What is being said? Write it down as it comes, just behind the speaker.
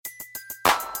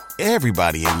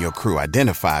Everybody in your crew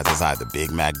identifies as either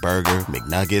Big Mac Burger,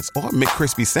 McNuggets, or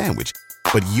McCrispy Sandwich.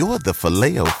 But you're the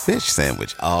Filet-O-Fish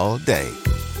Sandwich all day.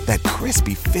 That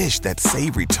crispy fish, that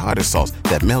savory tartar sauce,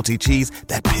 that melty cheese,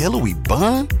 that pillowy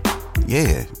bun.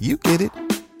 Yeah, you get it.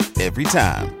 Every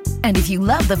time. And if you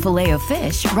love the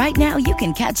Filet-O-Fish, right now you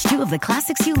can catch two of the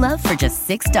classics you love for just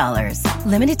 $6.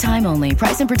 Limited time only.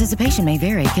 Price and participation may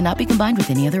vary. Cannot be combined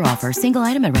with any other offer. Single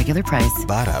item at regular price.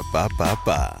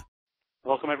 Ba-da-ba-ba-ba.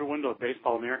 Welcome, everyone, to a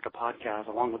Baseball America podcast,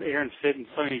 along with Aaron Fitt in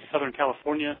sunny Southern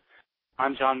California.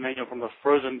 I'm John Mayo from the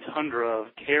frozen tundra of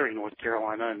Cary, North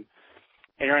Carolina. And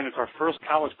Aaron, it's our first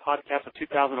college podcast of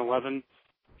 2011.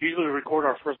 Usually we record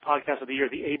our first podcast of the year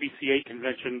at the ABCA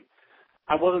convention.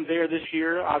 I wasn't there this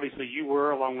year. Obviously, you were,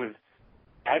 along with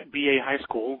at BA High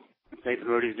School, Nathan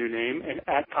Rohde's new name, and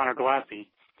at Connor Glassy.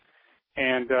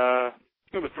 And the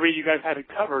three of you guys had it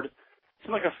covered. It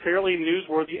seemed like a fairly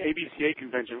newsworthy ABCA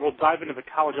convention. We'll dive into the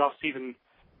college off-season,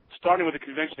 starting with the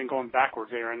convention and going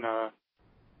backwards, Aaron. A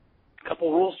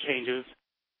couple rules changes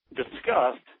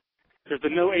discussed. There's the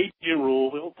no agent rule.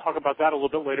 We'll talk about that a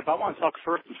little bit later, but I want to talk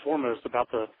first and foremost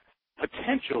about the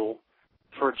potential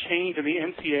for a change in the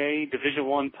NCAA Division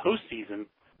I postseason.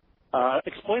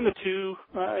 Explain the two,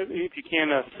 if you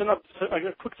can, send up a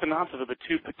quick synopsis of the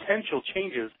two potential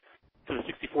changes to the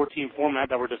 64-team format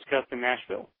that were discussed in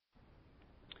Nashville.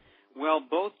 Well,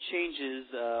 both changes,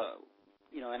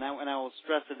 and I will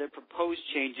stress that they're proposed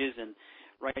changes, and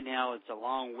right now it's a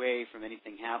long way from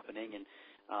anything happening, and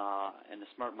the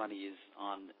smart money is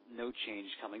on no change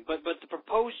coming. But the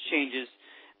proposed changes,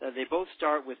 they both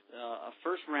start with a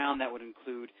first round that would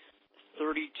include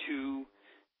 32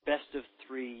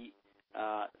 best-of-3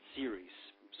 series,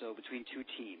 so between two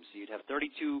teams. So you'd have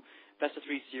 32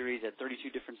 best-of-3 series at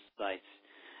 32 different sites.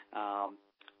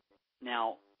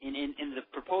 Now, in the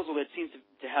proposal that seems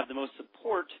to have the most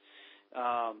support,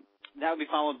 that would be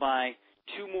followed by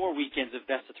 2 more weekends of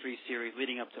best-of-3 series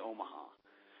leading up to Omaha.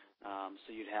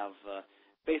 So you'd have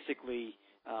basically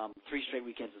 3 straight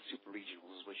weekends of super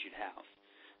regionals is what you'd have.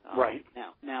 Right.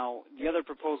 Now the other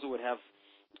proposal would have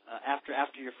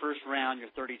after your first round, your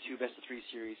 32 best-of-3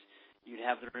 series, you'd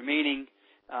have the remaining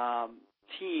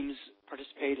teams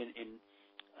participate in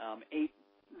 8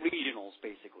 regionals.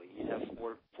 Basically, you'd have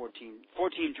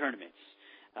 14 tournaments.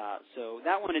 So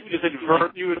that one is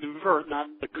you would invert not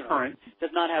the current does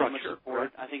not have structure, much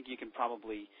support. Right? I think you can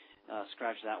probably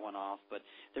scratch that one off, but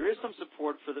there is some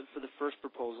support for the first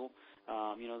proposal.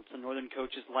 Some Northern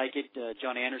coaches like it.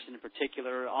 John Anderson, in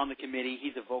particular, on the committee,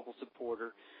 he's a vocal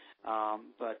supporter.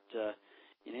 But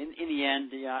in the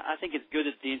end, I think it's good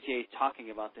that the NCAA is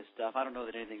talking about this stuff. I don't know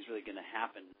that anything's really going to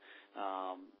happen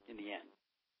in the end.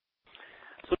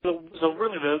 So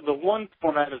really, the one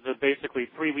format is basically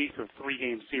 3 weeks of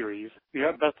 3-game series. You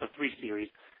have best-of-3 series.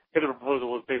 The other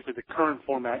proposal is basically the current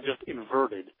format, just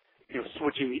inverted.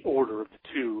 Switching the order of the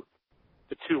two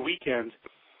weekends.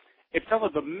 It sounds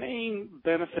like the main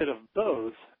benefit of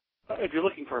both, if you're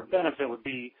looking for a benefit, would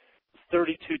be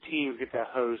 32 teams get to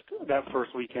host that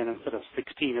first weekend instead of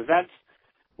 16. Is that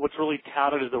what's really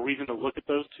touted as the reason to look at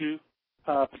those two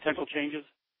potential changes?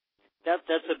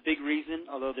 That's a big reason.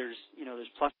 Although there's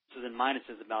pluses and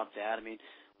minuses about that. I mean,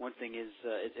 one thing is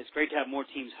it's great to have more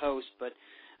teams host, but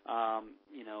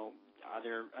are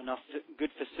there enough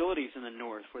good facilities in the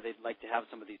north where they'd like to have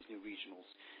some of these new regionals?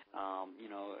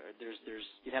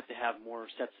 You'd have to have more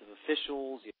sets of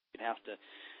officials. You'd have to,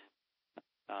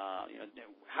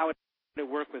 how would it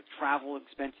work with travel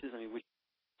expenses? I mean, would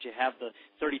you have the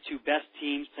 32 best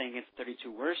teams playing against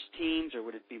 32 worst teams, or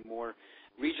would it be more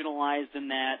regionalized than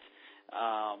that?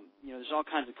 There's all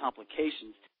kinds of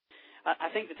complications.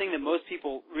 I think the thing that most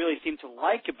people really seem to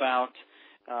like about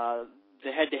the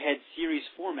head-to-head series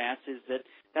formats is that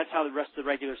that's how the rest of the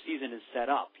regular season is set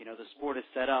up. The sport is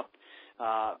set up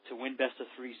to win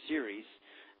best-of-3 series,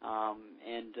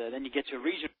 and then you get to a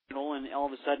regional, and all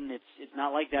of a sudden it's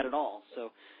not like that at all. So,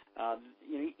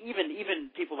 even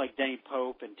people like Denny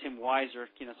Pope and Tim Weiser,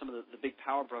 some of the big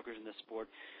power brokers in the sport,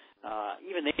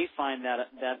 even they find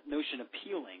that notion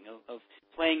appealing of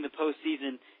playing the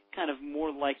postseason kind of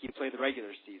more like you play the regular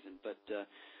season, but.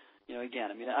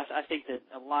 Again, I mean, I think that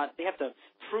they have to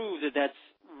prove that that's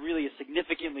really a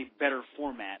significantly better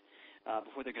format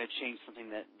before they're going to change something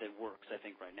that works, I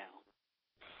think, right now.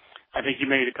 I think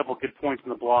you made a couple of good points in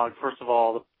the blog. First of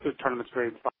all, the tournament's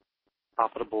very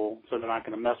profitable, so they're not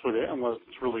going to mess with it unless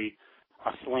it's really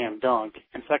a slam dunk.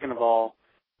 And second of all,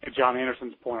 John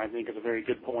Anderson's point, I think, is a very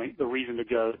good point. The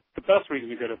best reason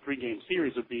to go to a 3-game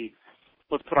series would be,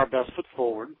 let's put our best foot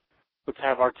forward. Let's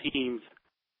have our teams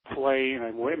play in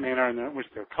a manner in which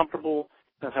they're comfortable.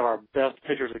 Let's have our best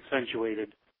pitchers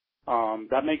accentuated.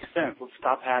 That makes sense. Let's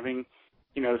stop having,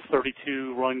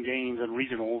 32 run games and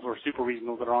regionals or super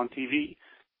regionals that are on TV.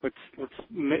 Let's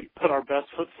put our best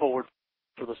foot forward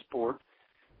for the sport,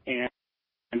 and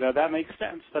that makes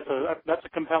sense. That's a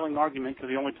compelling argument because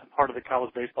the only part of the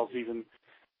college baseball season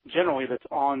generally that's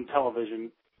on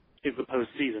television is the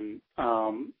postseason.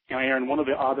 Aaron, one of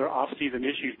the other off-season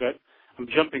issues that I'm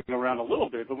jumping around a little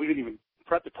bit, but we didn't even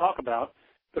prep to talk about,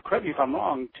 but correct me if I'm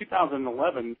wrong,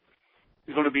 2011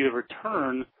 is going to be the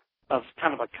return of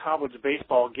kind of a college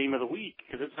baseball game of the week,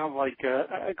 because it sounds like,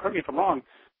 correct me if I'm wrong,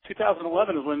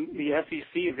 2011 is when the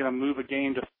SEC is going to move a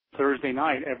game to Thursday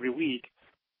night every week,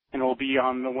 and it will be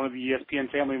on one of the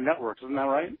ESPN family of networks. Isn't that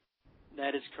right?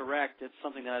 That is correct. It's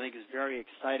something that I think is very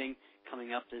exciting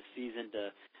coming up this season,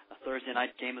 to a Thursday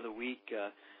night game of the week.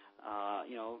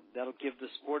 That'll give the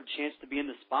sport a chance to be in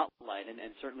the spotlight, and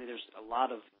certainly there's a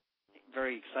lot of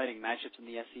very exciting matchups in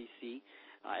the SEC.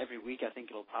 Every week, I think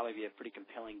it'll probably be a pretty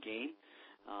compelling game.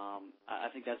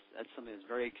 I think that's something that's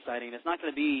very exciting. It's not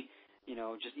going to be,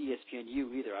 just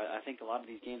ESPNU either. I think a lot of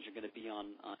these games are going to be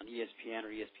on ESPN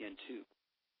or ESPN2.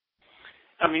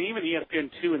 I mean, even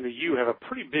ESPN2 and the U have a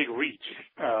pretty big reach.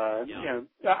 I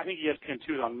think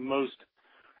ESPN2 is on most,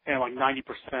 like 90%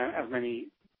 as many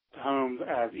homes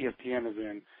as ESPN is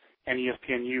in, and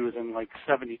ESPNU is in like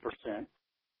 70%.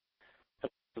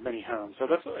 Many homes. So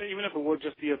that's, even if it were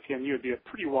just ESPNU, it'd be a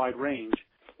pretty wide range,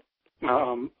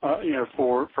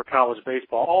 for college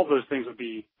baseball. All those things would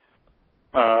be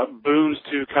boons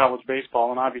to college baseball,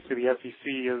 and obviously the SEC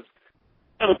is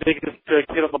the biggest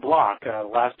kid on the block. The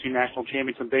last two national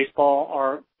champions in baseball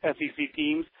are SEC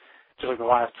teams, just like the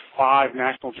last 5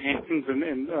 national champions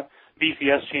and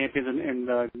BCS champions in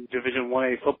Division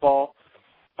I-A football.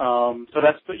 So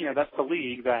that's the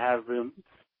league that has the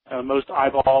most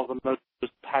eyeballs, the most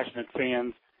passionate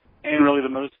fans, and really the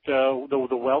most the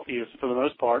wealthiest, for the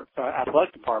most part,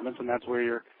 athletic departments, and that's where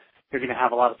you're going to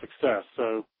have a lot of success.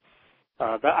 So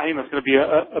I think that's going to be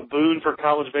a boon for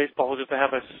college baseball, just to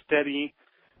have a steady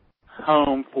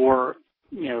home for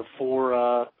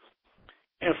the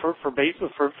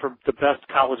best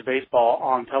college baseball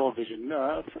on television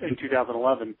in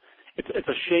 2011. It's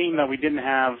a shame that we didn't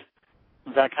have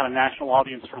that kind of national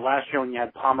audience for last year when you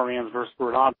had Pomeranz versus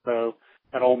Redondo,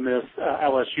 that Ole Miss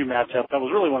LSU matchup. That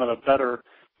was really one of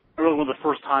the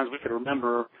first times we could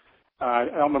remember. I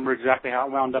don't remember exactly how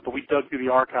it wound up, but we dug through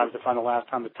the archives to find the last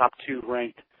time the top 2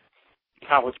 ranked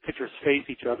college pitchers face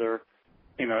each other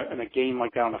in a game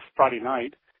like that on a Friday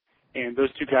night. And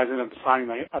those two guys ended up signing.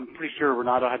 I'm pretty sure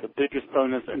Redondo had the biggest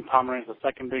bonus and Pomeranz the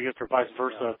second biggest, or vice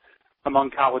versa, among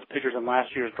college pitchers in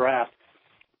last year's draft.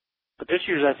 But this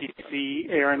year's SEC,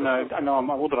 Aaron, I know I'm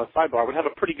a little bit on sidebar, would have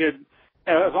a pretty good,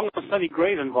 as long as Sonny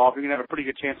Gray's involved, you're going to have a pretty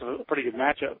good chance of a pretty good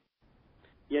matchup.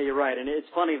 Yeah, you're right. And it's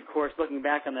funny, of course, looking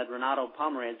back on that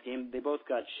Redondo-Pomeranz game, they both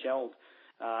got shelled.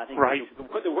 I think right.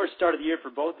 The worst start of the year for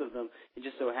both of them. It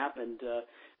just so happened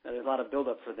there's a lot of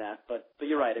build-up for that. But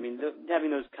you're right. I mean,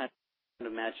 having those kind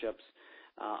of matchups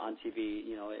on TV,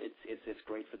 it's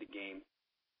great for the game.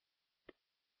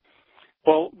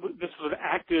 Well, this was an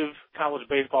active college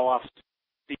baseball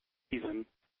off-season.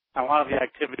 A lot of the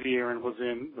activity, Aaron, was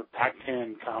in the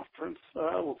Pac-10 conference.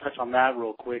 We'll touch on that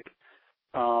real quick.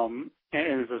 And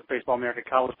it's a Baseball America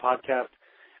College podcast.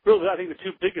 Really, I think the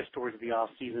 2 biggest stories of the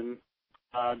off-season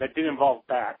that did involve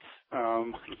bats.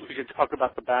 We should talk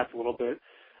about the bats a little bit.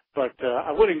 But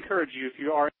I would encourage you, if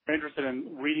you are interested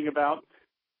in reading about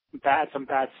bats and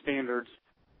bat standards,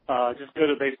 just go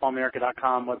to the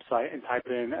BaseballAmerica.com website and type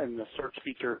in the search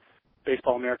feature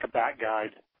Baseball America Bat Guide,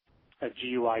 a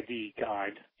GUID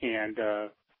guide. And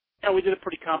we did a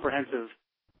pretty comprehensive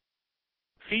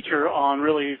feature on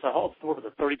really, it's a whole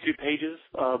 32 pages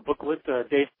booklet.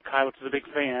 Dave Kylitz is a big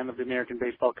fan of the American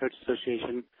Baseball Coaches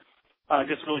Association,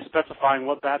 just really specifying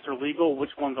what bats are legal,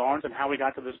 which ones aren't, and how we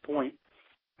got to this point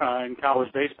in college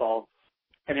baseball.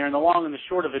 And Aaron, the long and the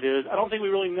short of it is, I don't think we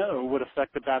really know what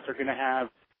effect the bats are going to have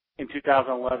in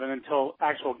 2011 until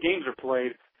actual games are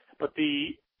played. But the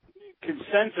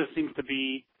consensus seems to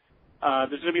be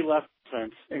there's going to be less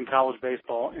offense in college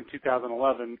baseball in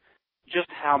 2011. Just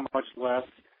how much less,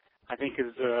 I think,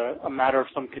 is a matter of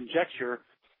some conjecture.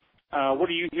 What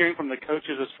are you hearing from the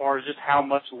coaches as far as just how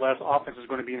much less offense is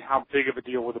going to be and how big of a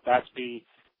deal will the bats be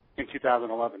in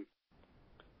 2011?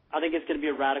 I think it's going to be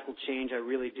a radical change. I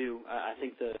really do. I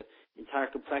think the entire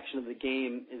complexion of the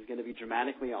game is going to be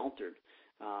dramatically altered.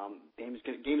 Games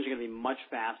are going to be much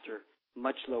faster,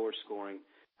 much lower scoring.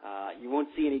 You won't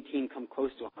see any team come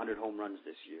close to 100 home runs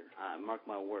this year. Mark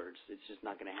my words. It's just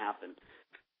not going to happen.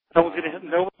 No one's going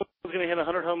to hit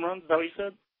 100 home runs? Is that what you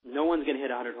said? No one's going to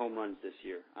hit 100 home runs this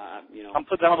year. I'm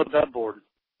putting that on the bet board.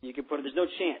 You can put it. There's no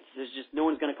chance. There's just no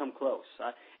one's going to come close.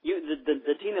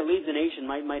 The team that leads the nation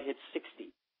might hit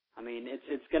 60. I mean,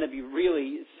 it's going to be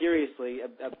really seriously.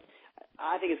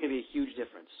 I think it's going to be a huge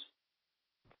difference.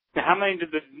 Now, how many did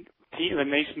the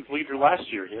nation's leader last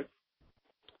year hit?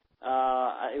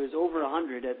 It was over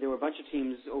 100. There were a bunch of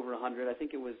teams over 100. I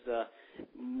think it was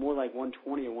more like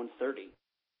 120 or 130.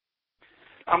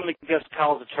 I'm going to guess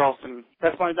College of Charleston.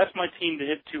 That's my team to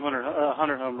hit 100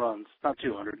 home runs. Not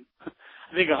 200.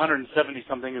 I think 170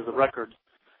 something is the record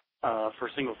for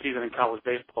a single season in college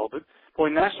baseball. But boy,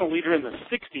 national leader in the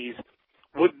 60s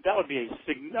would be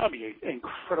an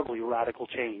incredibly radical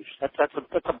change. That's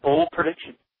a bold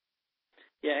prediction.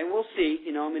 Yeah, and we'll see.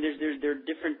 You know, I mean, there are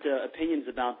different opinions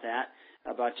about that,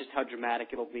 about just how dramatic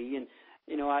it'll be, and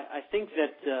you know, I think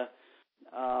that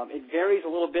it varies a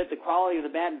little bit. The quality of the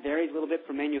bat varies a little bit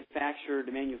from manufacturer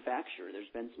to manufacturer. There's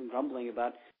been some grumbling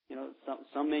about, you know,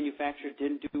 some manufacturers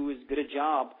didn't do as good a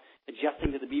job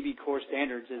adjusting to the BBCOR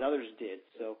standards as others did.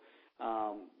 So,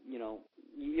 you know,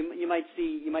 you might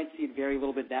see it vary a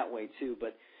little bit that way too.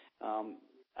 But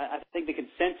I think the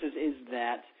consensus is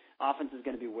that offense is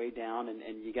going to be way down,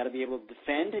 and you got to be able to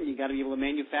defend, and you got to be able to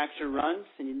manufacture runs,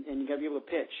 and you got to be able to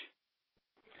pitch.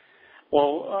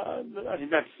 Well, I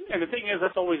think and the thing is,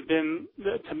 that's always been,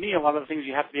 to me, a lot of the things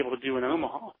you have to be able to do in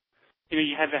Omaha. You know,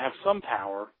 you have to have some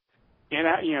power. And,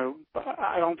 you know,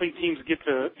 I don't think teams get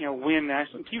to, you know, win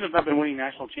national. Teams have not been winning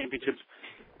national championships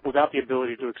without the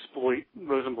ability to exploit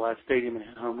Rosenblatt Stadium and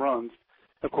hit home runs.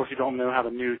 Of course, you don't know how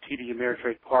the new TD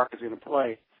Ameritrade Park is going to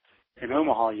play in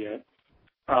Omaha yet.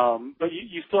 But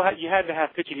you still had to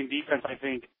have pitching and defense, I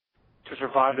think, to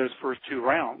survive those first two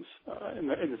rounds in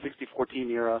the 60-14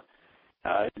 era.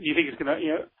 Do you think it's going to,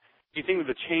 you know, do you think that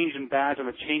the change in bats and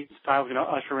the change in style is going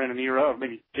to usher in an era of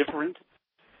maybe different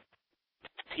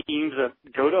teams that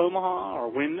go to Omaha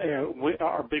or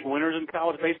are big winners in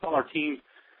college baseball? Are teams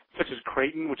such as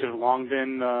Creighton, which has long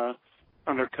been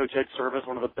under Coach Ed Service,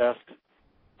 one of the best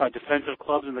defensive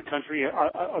clubs in the country?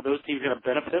 Are those teams going to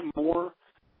benefit more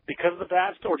because of the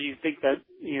bats, or do you think that,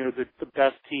 you know, the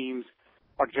best teams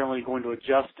are generally going to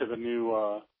adjust to the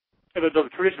new, the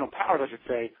traditional powers, I should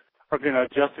say, are going to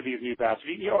adjust to these new bats?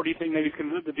 Or do you think maybe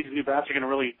these new bats are going to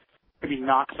really maybe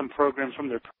knock some programs from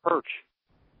their perch?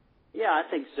 Yeah, I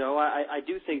think so. I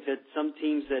do think that some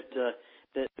teams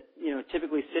that you know,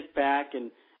 typically sit back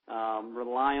and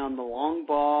rely on the long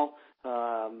ball,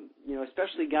 you know,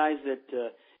 especially guys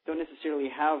that don't necessarily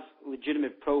have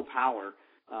legitimate pro power.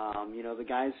 You know, the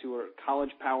guys who are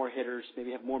college power hitters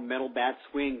maybe have more metal bat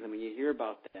swings. I mean, you hear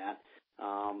about that.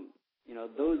 You know,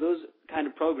 those kind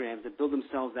of programs that build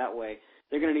themselves that way,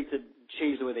 they're going to need to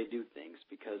change the way they do things,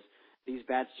 because these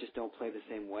bats just don't play the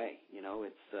same way. You know,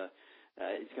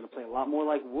 it's going to play a lot more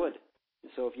like wood.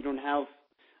 So if you don't have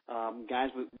guys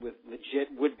with legit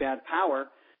wood bat power,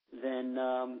 then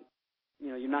you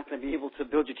know, you're not going to be able to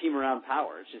build your team around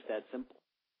power. It's just that simple.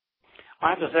 I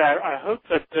have to say, I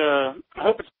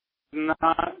hope it's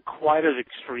not quite as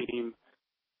extreme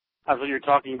as what you're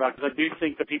talking about, because I do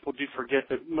think that people do forget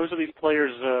that most of these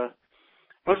players, the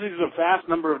vast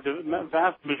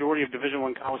majority of Division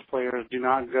I college players do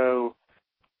not go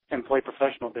and play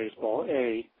professional baseball.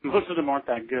 A, most of them aren't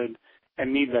that good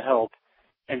and need the help.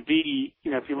 And B,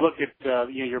 you know, if you look at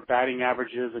you know, your batting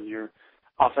averages and your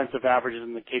offensive averages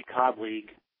in the Cape Cod League,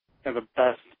 and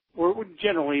we're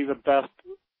generally the best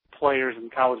players in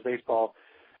college baseball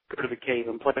go to the Cape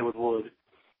and play with wood.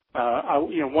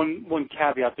 You know, one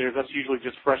caveat there is that's usually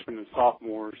just freshmen and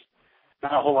sophomores,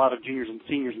 not a whole lot of juniors and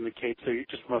seniors in the Cape. So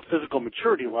just from a physical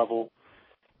maturity level,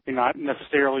 you're not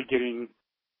necessarily getting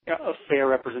a fair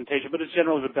representation, but it's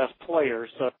generally the best players.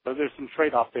 So there's some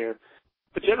trade-off there.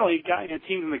 But generally,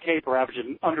 teams in the Cape are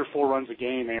averaging under 4 runs a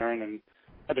game, Aaron, and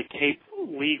at the Cape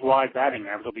league-wide batting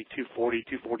average will be 240,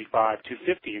 245,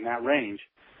 250 in that range.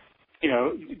 You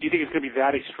know, do you think it's going to be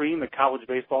that extreme that college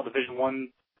baseball, Division I,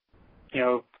 you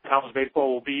know, college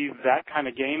baseball will be that kind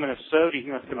of game? And if so, do you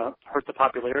think that's going to hurt the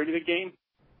popularity of the game?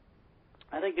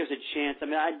 I think there's a chance. I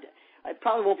mean, I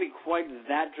probably won't be quite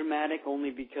that dramatic,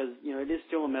 only because, you know, it is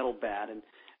still a metal bat, and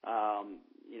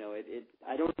you know,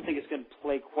 I don't think it's going to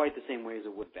play quite the same way as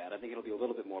a wood bat. I think it'll be a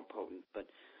little bit more potent, but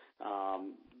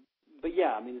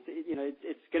yeah, I mean,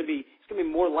 it's going to be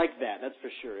more like that. That's for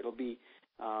sure. It'll be,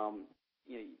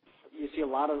 you know, you see a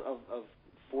lot of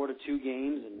 4-2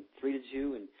 games and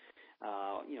 3-2, and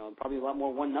you know, probably a lot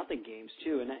more 1-0 games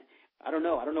too. And I don't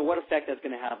know what effect that's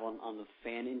going to have on the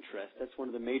fan interest. That's one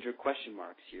of the major question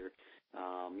marks here.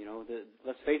 You know,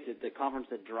 let's face it, the conference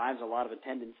that drives a lot of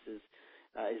attendance is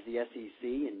the SEC,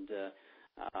 and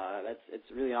it's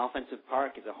really an offensive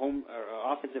park. It's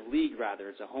offensive league rather.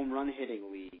 It's a home run hitting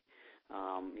league.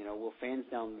 Will fans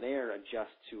down there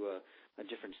adjust to a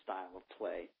different style of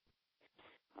play?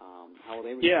 How will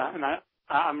they respond? Yeah, and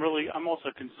I'm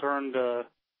also concerned.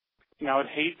 I'd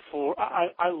hate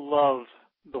I love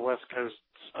the West Coast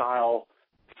style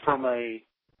I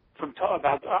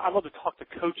love to talk to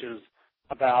coaches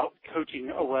about coaching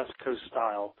a West Coast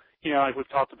style. Like we've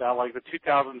talked about, like the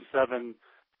 2007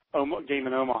 game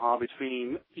in Omaha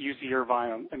between UC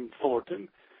Irvine and Fullerton.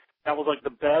 That was like the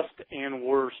best and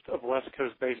worst of West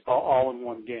Coast baseball all in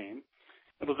one game.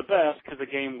 It was the best because the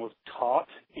game was taut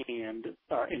and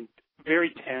very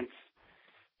tense,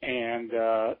 and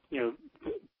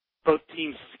both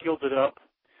teams skilled it up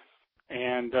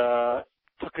and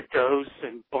took a dose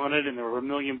and bunted, and there were a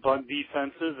million bunt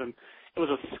defenses, and it was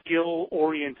a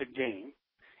skill-oriented game.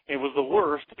 It was the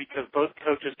worst because both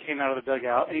coaches came out of the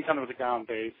dugout anytime there was a guy on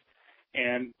base,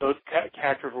 and both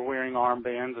catchers were wearing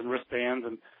armbands and wristbands,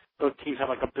 and both teams had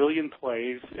like a billion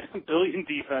plays, a billion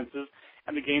defenses,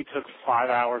 and the game took 5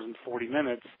 hours and 40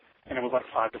 minutes, and it was like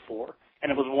 5-4.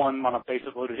 And it was won on a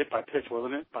bases-loaded hit by pitch,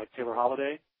 wasn't it, by Taylor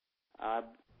Holliday? I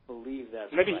believe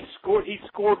that's Maybe right. He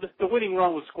scored. The winning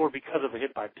run was scored because of a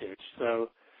hit by pitch.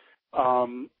 So,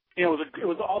 it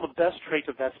was all the best traits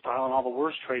of that style and all the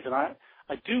worst traits. And I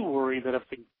do worry that if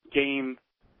the game,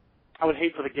 I would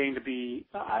hate for the game to be.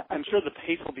 I'm sure the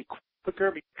pace will be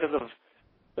quicker because of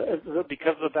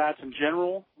the bats in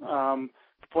general.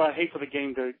 But I hate for the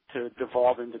game to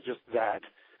devolve into just that,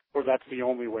 or that's the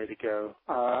only way to go.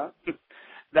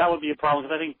 That would be a problem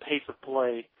because I think pace of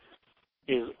play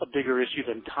is a bigger issue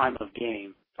than time of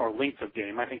game or length of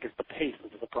game. I think it's the pace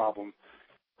that's the problem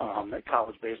at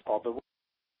college baseball.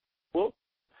 But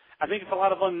I think it's a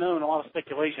lot of unknown, a lot of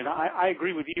speculation. I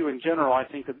agree with you in general. I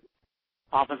think that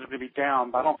offense is going to be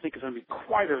down, but I don't think it's going to be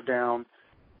quite as down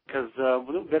because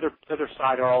the other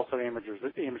side are also amateurs,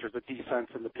 the defense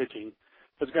and the pitching.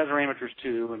 Those guys are amateurs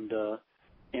too, and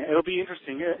it'll be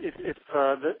interesting if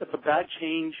the bat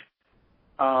change.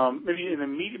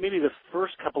 Maybe the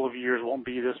first couple of years won't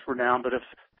be this renowned, but if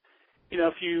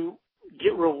you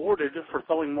get rewarded for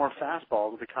throwing more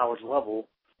fastballs at the college level,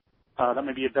 that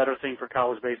may be a better thing for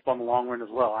college baseball in the long run as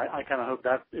well. I kind of hope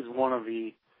that is one of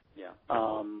the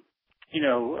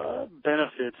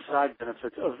side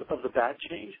benefits of the bat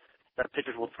change. That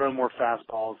pitchers will throw more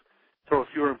fastballs, throw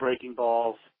fewer breaking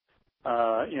balls,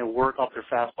 work off their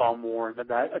fastball more, and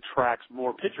that attracts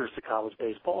more pitchers to college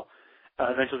baseball.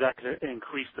 Eventually that could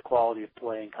increase the quality of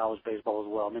play in college baseball as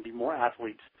well. Maybe more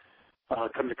athletes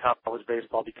come to college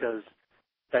baseball because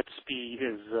that speed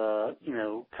is,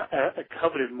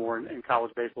 coveted more in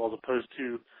college baseball as opposed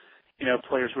to,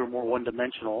 players who are more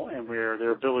one-dimensional and where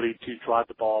their ability to drive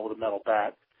the ball with a metal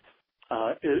bat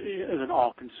is an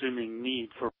all-consuming need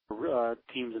for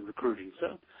teams in recruiting.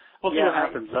 So we'll see what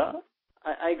happens.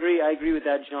 I agree with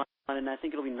that, John, and I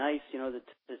think it'll be nice, to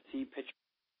see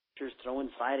pitchers throw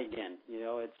inside again.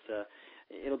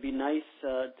 It'll be nice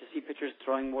to see pitchers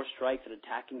throwing more strikes and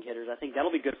attacking hitters. I think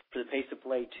that'll be good for the pace of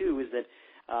play too. Is that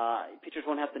pitchers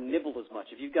won't have to nibble as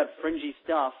much. If you've got fringy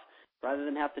stuff, rather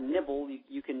than have to nibble,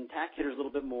 you can attack hitters a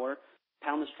little bit more,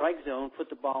 pound the strike zone, put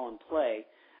the ball in play.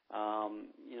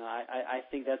 I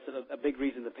think that's a big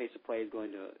reason the pace of play is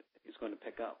going to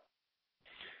pick up.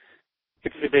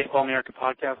 It's the Baseball America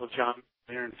podcast with John,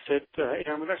 Aaron Fitt.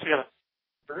 Aaron, we've actually got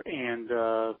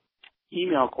a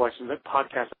email questions at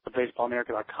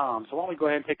podcast@baseballamerica.com. So why don't we go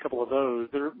ahead and take a couple of those?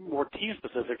 They're more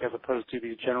team-specific as opposed to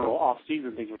the general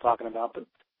off-season things we're talking about, but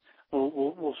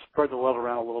we'll spread the love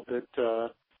around a little bit.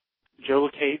 Joe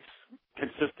Lacates,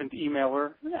 consistent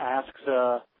emailer, asks,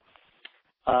 I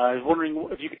was wondering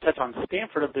if you could touch on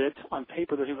Stanford a bit. On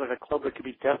paper, there seems like a club that could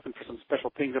be destined for some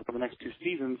special things over the next 2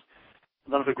 seasons.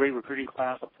 Another great recruiting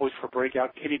class, a voice for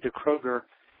breakout, Kenny DeKroger,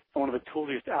 one of the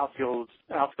tooliest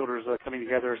outfielders coming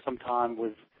together sometime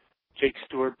with Jake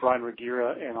Stewart, Brian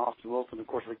Regira, and Austin Wilson. Of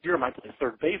course, Regira might play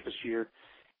third base this year,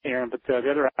 Aaron, but the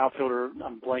other outfielder,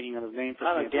 I'm blanking on his name.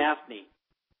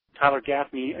 Tyler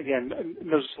Gaffney, again,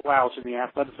 no slouch in the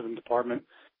athleticism department.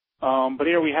 But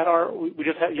here we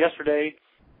just had yesterday,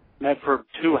 met for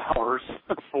 2 hours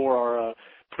for our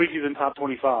preseason top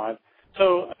 25.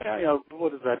 So,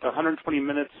 what is that, 120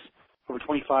 minutes over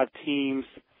 25 teams.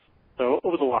 So it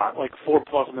was a lot, like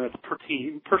 4+ minutes per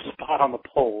team, per spot on the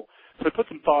poll. So I put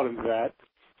some thought into that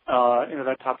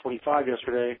top 25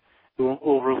 yesterday.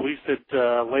 We'll release it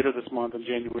later this month in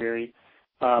January.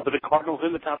 But the Cardinals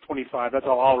in the top 25, that's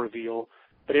all I'll reveal.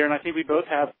 But Aaron, I think we both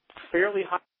have fairly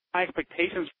high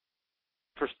expectations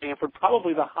for Stanford,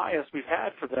 probably the highest we've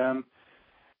had for them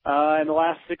in the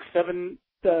last 6-7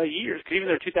 years. Because even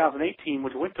their 2018,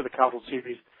 which went to the College World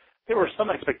Series, there were some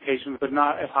expectations, but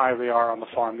not as high as they are on the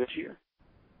farm this year.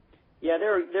 Yeah,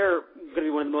 they're going to be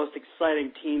one of the most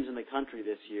exciting teams in the country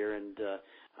this year, and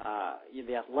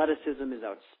the athleticism is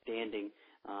outstanding.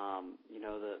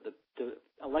 The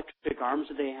electric arms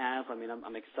that they have. I mean,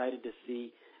 I'm excited to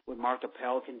see what Mark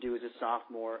Appel can do as a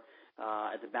sophomore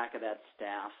at the back of that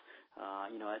staff.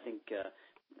 I think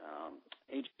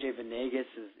A.J. Venegas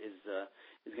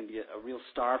is going to be a real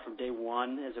star from day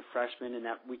one as a freshman in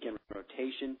that weekend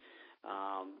rotation.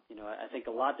 I think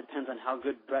a lot depends on how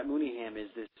good Brett Mooneyham is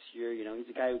this year. He's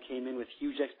a guy who came in with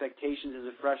huge expectations as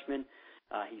a freshman.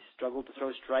 He struggled to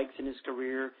throw strikes in his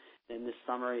career. Then this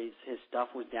summer, his stuff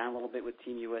was down a little bit with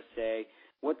Team USA.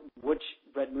 Which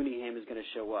Brett Mooneyham is going to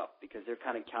show up? Because they're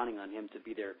kind of counting on him to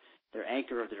be their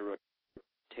anchor of their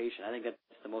rotation. I think that's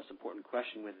the most important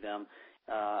question with them.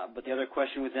 But the other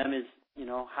question with them is,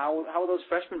 how will those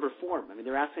freshmen perform? I mean,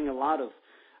 they're asking a lot of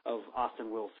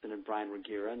Austin Wilson and Brian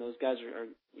Regira, and those guys are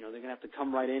they're going to have to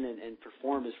come right in and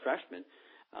perform as freshmen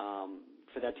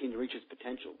for that team to reach its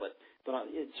potential. But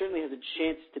it certainly has a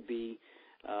chance to be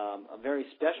a very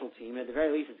special team. At the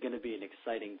very least, it's going to be an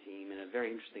exciting team and a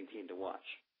very interesting team to watch.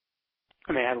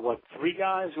 And they had, 3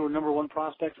 guys who were number 1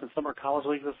 prospects in Summer College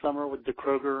League this summer with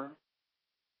DeKroger,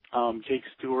 Jake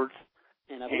Stewart,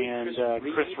 and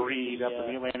Chris Reed up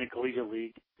in the Atlantic Collegiate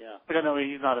League. Yeah. But I know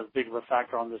he's not as big of a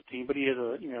factor on this team, but he is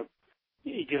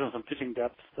he gives them some pitching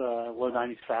depth, low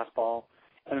 90s fastball.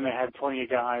 And then they had plenty of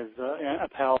guys.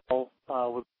 Appel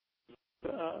was,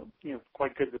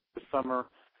 quite good this summer.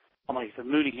 Like I said,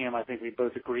 Mooneyham, I think we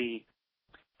both agree,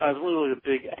 is really a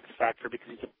big X factor because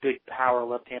he's a big power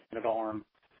left-handed arm.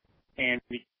 And,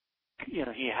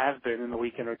 he has been in the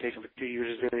weekend rotation for 2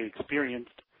 years, is very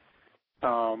experienced.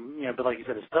 But like you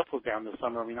said, his stuff was down this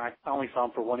summer. I mean, I only saw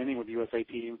him for 1 inning with the USA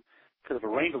team because of a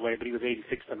rain delay, but he was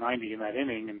 86-90 in that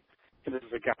inning. And this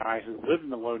is a guy who lived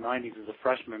in the low 90s as a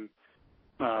freshman,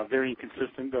 very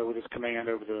inconsistent with his command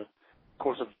over the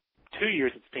course of 2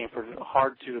 years at Stanford.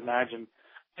 Hard to imagine.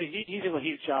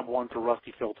 He's job 1 for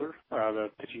Rusty Filter, the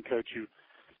pitching coach who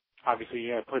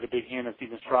obviously played a big hand in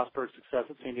Stephen Strasburg's success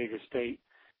at San Diego State,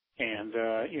 and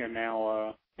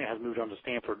now has moved on to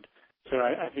Stanford. So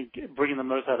I think bringing the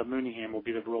most out of Mooneyham will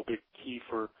be the real big key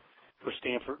for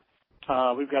Stanford.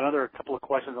 We've got another couple of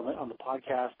questions on the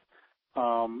podcast.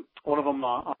 One of them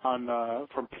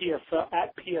from PSL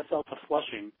at PSL to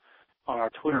Flushing on our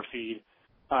Twitter feed,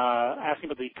 asking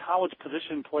about the college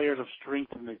position players of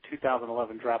strength in the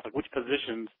 2011 draft. Like, which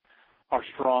positions are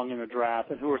strong in the draft,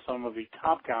 and who are some of the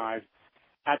top guys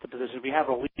at the position? We have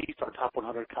released our top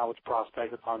 100 college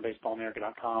prospects on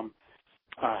BaseballAmerica.com.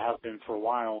 Has been for a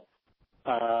while.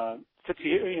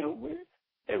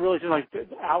 It really seems like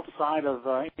outside of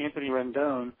Anthony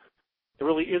Rendon, there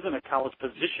really isn't a college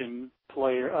position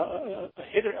player, a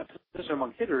position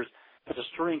among hitters that's a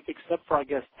strength, except for, I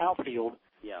guess, outfield.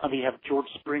 Yeah. You have George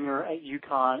Springer at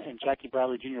UConn and Jackie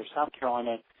Bradley Jr. of South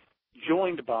Carolina,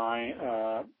 joined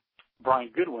by Brian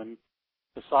Goodwin,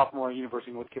 the sophomore at University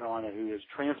of North Carolina, who has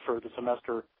transferred the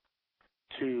semester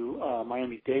to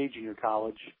Miami-Dade Junior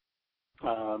College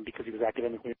because he was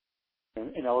academically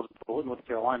ineligible in North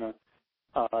Carolina.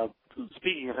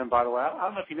 Speaking of him, by the way, I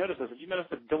don't know if you noticed this. Did you notice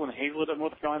that Dylan Hazlett of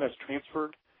North Carolina has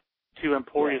transferred to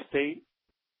Emporia State?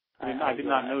 I did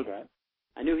not know that.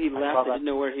 I knew he left. I didn't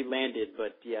know where he landed,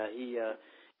 but yeah,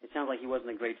 it sounds like he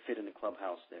wasn't a great fit in the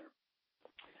clubhouse there.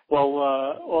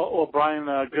 Well, Brian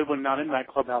Goodwin not in that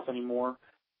clubhouse anymore,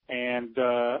 and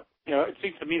it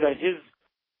seems to me that his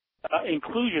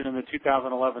inclusion in the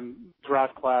 2011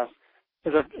 draft class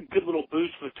is a good little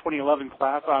boost for the 2011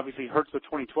 class. Obviously, hurts the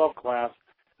 2012 class.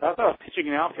 I thought pitching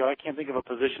and outfield, I can't think of a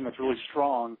position that's really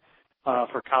strong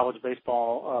for college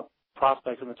baseball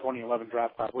prospects in the 2011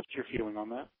 draft class. What's your feeling on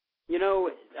that?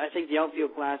 I think the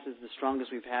outfield class is the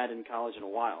strongest we've had in college in a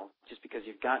while, just because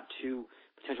you've got 2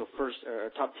 potential first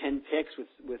or top 10 picks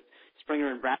with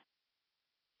Springer and Bradley.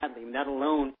 And that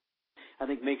alone, I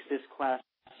think, makes this class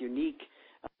unique.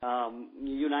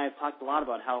 You and I have talked a lot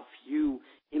about how few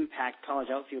impact college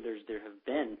outfielders there have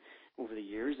been over the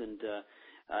years, and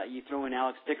you throw in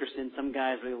Alex Dickerson. Some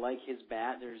guys really like his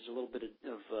bat. There's a little bit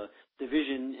of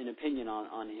division in opinion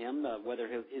on him, whether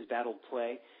his bat will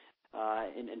play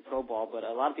in pro ball, but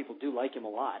a lot of people do like him a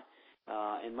lot.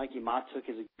 And Mikey Matsuk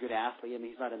is a good athlete. I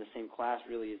mean, he's not in the same class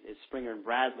really as Springer and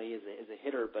Bradley as a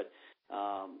hitter, but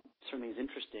certainly is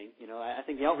interesting. I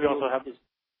think the outfield is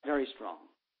very strong.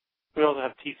 We also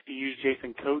have TCU's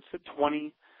Jason Coates at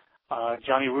 20.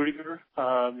 Johnny Rudiger,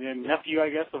 the nephew, I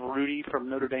guess, of Rudy from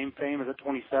Notre Dame fame, is at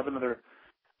 27. Another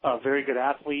very good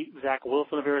athlete. Zach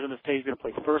Wilson of Arizona State is going to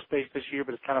play first base this year,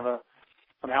 but it's kind of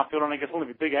an outfielder. And I guess one of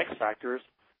the big X factors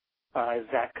is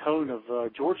Zach Cohn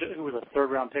of Georgia, who was a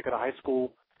third-round pick out of high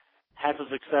school, had some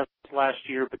success last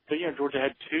year, but Georgia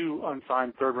had 2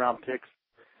 unsigned third-round picks.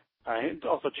 And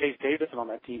also Chase Davidson on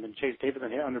that team, and Chase Davidson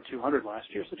hit under 200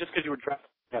 last year. So just because you were drafted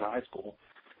out of high school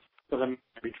doesn't mean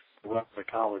to be left to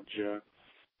college. You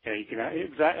can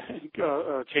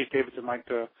Chase Davidson might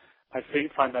I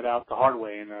think find that out the hard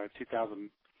way in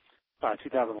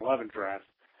 2011 draft.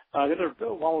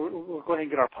 While we'll go ahead and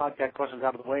get our podcast questions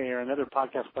out of the way here, another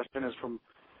podcast question is from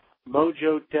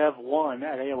MojoDev1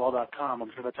 at AOL.com.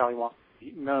 I'm sure that's how he wants to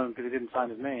be known because he didn't sign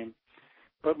his name.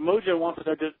 But Mojo wants to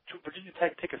know, does Virginia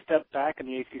Tech take a step back in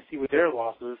the ACC with their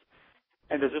losses,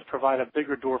 and does this provide a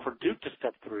bigger door for Duke to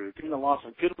step through? Given the loss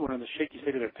of Goodwin and the shaky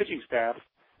state of their pitching staff,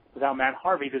 without Matt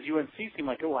Harvey, does UNC seem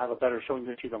like it will have a better showing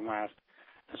this year than last?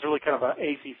 It's really kind of an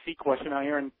ACC question out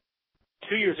here. And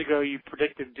 2 years ago, you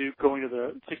predicted Duke going to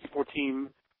the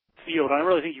 64-team field. I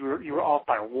really think you were off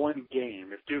by 1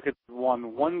 game. If Duke had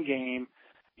won 1 game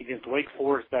against Wake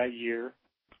Forest that year,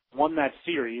 won that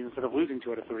series instead of losing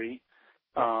 2 out of 3,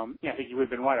 I think you would have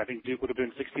been right. I think Duke would have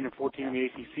been 16-14 in the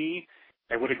ACC.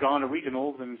 They would have gone to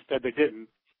regionals, and instead they didn't.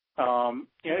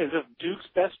 Is this Duke's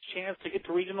best chance to get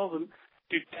to regionals, and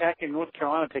do Tech and North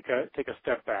Carolina take a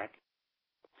step back?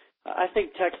 I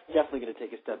think Tech's definitely going to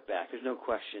take a step back. There's no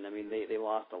question. I mean, they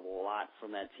lost a lot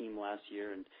from that team last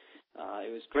year, and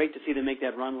it was great to see them make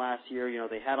that run last year.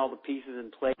 They had all the pieces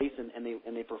in place, and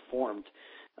they performed.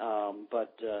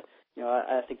 But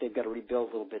I think they've got to rebuild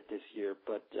a little bit this year.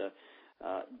 But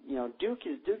Duke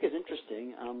is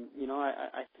interesting.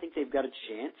 I think they've got a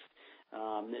chance.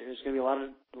 There's going to be a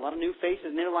lot of new faces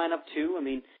in their lineup too. I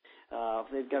mean,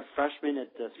 they've got freshmen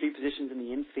at 3 positions in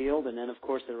the infield, and then of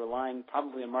course they're relying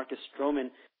probably on Marcus Stroman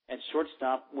at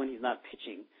shortstop when he's not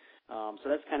pitching. So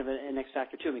that's kind of an X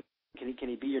factor too. I mean, can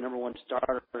he be your number 1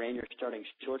 starter and your starting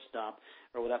shortstop,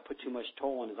 or will that put too much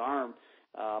toll on his arm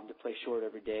to play short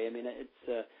every day? I mean,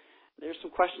 there's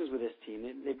some questions with this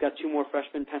team. They've got 2 more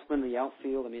freshmen penciling in the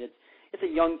outfield. I mean, it's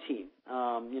a young team.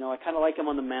 I kind of like them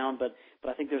on the mound, but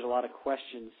I think there's a lot of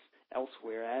questions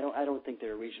elsewhere. I don't think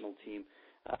they're a regional team.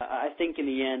 I think in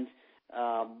the end,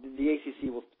 the ACC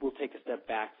will take a step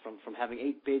back from having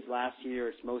 8 bids last year,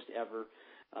 its most ever.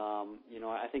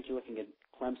 I think you're looking at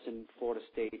Clemson, Florida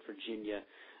State, Virginia.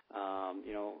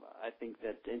 I think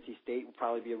that NC State will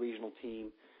probably be a regional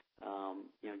team.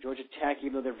 Georgia Tech,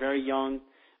 even though they're very young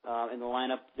in the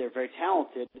lineup, they're very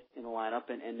talented in the lineup,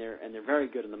 and they're very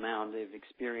good in the mound. They have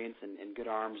experience and good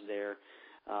arms there.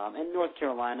 And North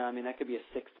Carolina, I mean, that could be a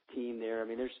 6th team there. I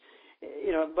mean, there's,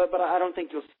 but I don't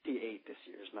think you'll see 8 this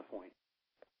year. Is my point.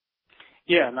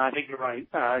 Yeah, no, I think you're right.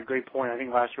 Great point. I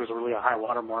think last year was really a high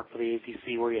watermark for the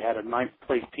ACC, where you had a 9th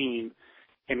place team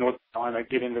in North Carolina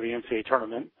get into the NCAA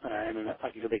tournament, and then,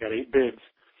 like you said, they got 8 bids.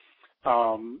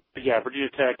 But yeah, Virginia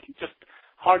Tech, just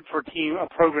hard for a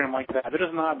program like that. It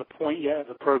is not at the point yet as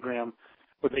a program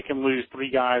where they can lose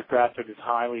 3 guys drafted as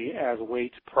highly as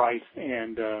Waite, Price,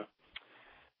 and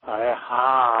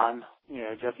Hahn.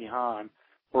 Jesse Hahn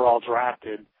were all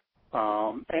drafted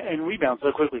and rebound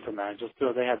so quickly from that. Just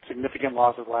they had significant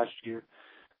losses last year.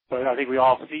 But I think we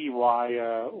all see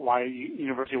why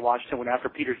University of Washington went after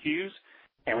Peter Hughes,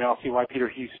 and we all see why Peter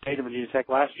Hughes stayed at Virginia Tech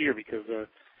last year, because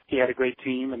he had a great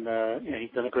team, and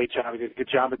he's done a great job. He did a good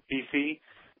job at BC,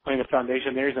 playing the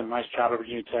foundation there. He's done a nice job at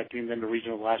Virginia Tech, getting them to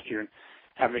regional last year and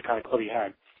having the kind of club he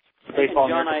had. So Baseball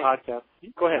America podcast.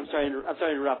 Go ahead. I'm sorry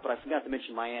to interrupt, but I forgot to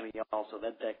mention Miami also.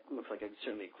 That looks like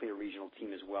certainly a clear regional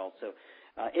team as well. So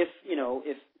if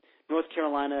North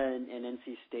Carolina and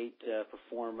NC State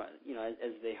perform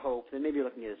as they hope, then maybe you're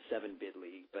looking at a 7-bid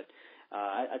league. But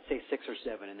I'd say 6 or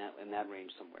 7 in that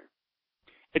range somewhere.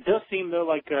 It does seem, though,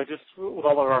 like just with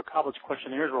all of our college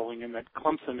questionnaires rolling in, that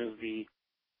Clemson is the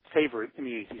favorite in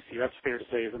the ACC. That's fair to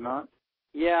say, is it not?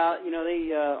 Yeah,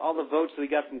 they all the votes that we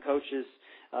got from coaches,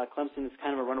 Clemson is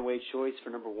kind of a runaway choice for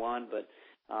number 1. But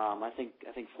I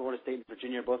think Florida State and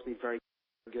Virginia are both be very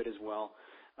good as well.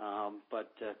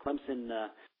 But Clemson,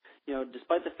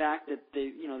 despite the fact that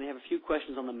they have a few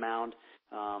questions on the mound,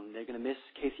 they're going to miss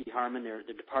Casey Harmon, their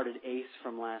departed ace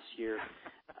from last year.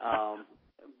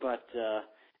 But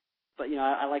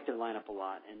I like their lineup a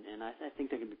lot, and I think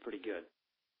they're going to be pretty good.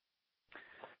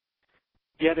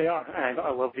 Yeah, they are. And I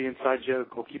love the inside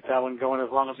joke. We'll keep that one going as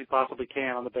long as we possibly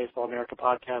can on the Baseball America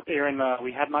podcast. Aaron,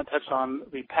 we have not touched on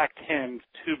the Pac-10's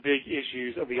 2 big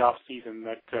issues of the off-season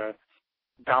that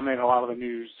dominate a lot of the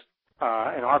news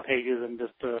in our pages and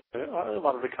just a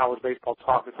lot of the college baseball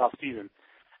talk this off-season.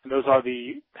 And those are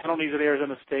the penalties at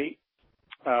Arizona State,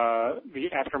 the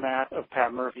aftermath of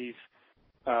Pat Murphy's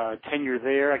tenure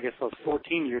there, I guess a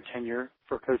 14-year tenure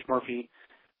for Coach Murphy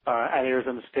at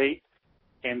Arizona State,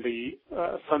 and the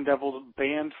Sun Devils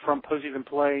banned from postseason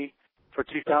play for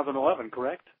 2011,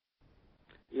 correct?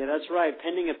 Yeah, that's right.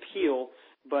 Pending appeal,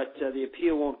 but the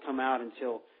appeal won't come out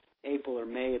until April or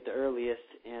May at the earliest,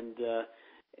 and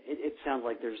it sounds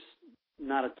like there's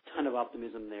not a ton of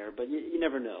optimism there, but you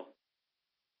never know.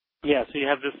 Yeah, so you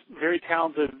have this very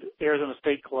talented Arizona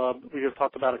State club. We just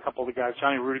talked about a couple of the guys,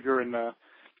 Johnny Rudiger and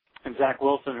Zach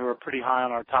Wilson, who are pretty high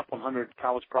on our top 100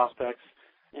 college prospects.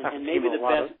 And maybe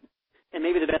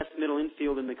the best middle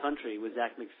infield in the country with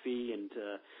Zach McPhee and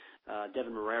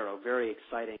Devin Marrero. Very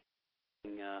exciting.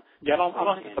 I don't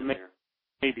think it's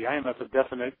maybe. I think that's a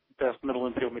definite best middle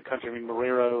infield in the country. I mean,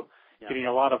 Marrero getting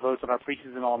a lot of votes on our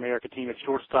preseason All-America team at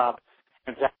shortstop,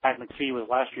 and Zach McPhee was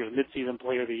last year's midseason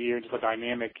player of the year, just a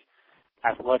dynamic,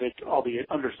 athletic, albeit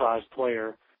undersized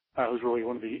player who's really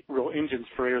one of the real engines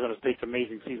for Arizona State's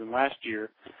amazing season last year.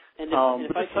 And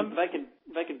if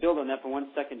I could build on that for 1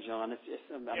 second, John,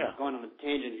 I'm going on a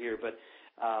tangent here, but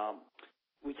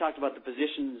we talked about the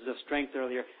positions of strength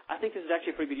earlier. I think this is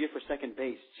actually a pretty good year for second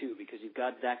base, too, because you've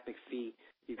got Zach McPhee,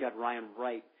 you've got Ryan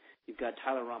Wright, you've got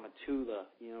Tyler Ramatula,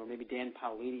 maybe Dan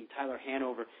Paolini, Tyler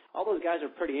Hanover. All those guys are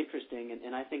pretty interesting,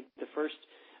 and I think the first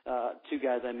two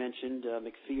guys I mentioned,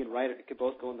 McPhee and Wright, could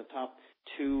both go in the top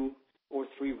 2 or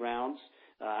 3 rounds.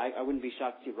 I wouldn't be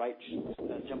shocked to see Wright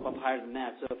jump up higher than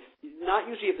that. So not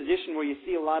usually a position where you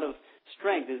see a lot of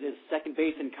strength is second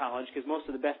base in college, because most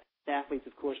of the best athletes,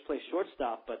 of course, play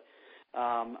shortstop. But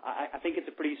I think it's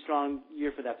a pretty strong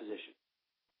year for that position.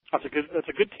 That's a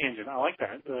good tangent. I like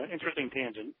that. Interesting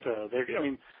tangent. I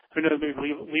mean, who knows?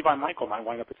 Maybe Levi Michael might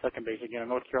wind up at second base again in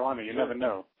North Carolina. You never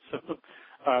know. So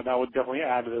that would definitely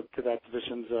add to that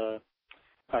position's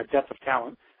depth of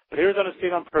talent. But Arizona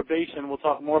State on probation. We'll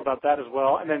talk more about that as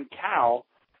well. And then Cal,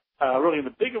 really in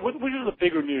the bigger. Which is the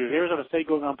bigger news? Arizona State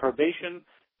going on probation,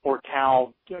 or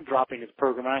Cal dropping its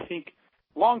program? And I think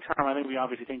long term, we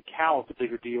obviously think Cal is the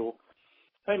bigger deal.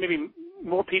 I think maybe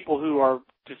more people who are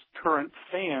just current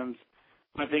fans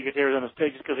might think it's Arizona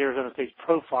State just because Arizona State's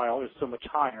profile is so much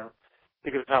higher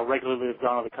because of how regularly they've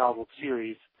gone to the College World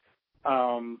Series.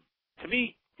 To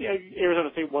me, Arizona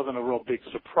State wasn't a real big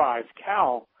surprise.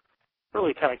 Cal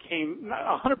really kind of came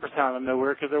not 100% out of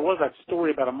nowhere, because there was that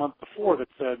story about a month before that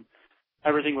said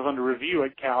everything was under review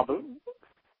at Cal.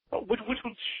 But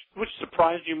which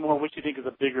surprised you more? Which do you think is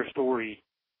a bigger story,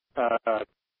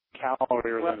 Cal or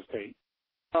Arizona State?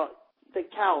 The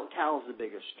Cal is the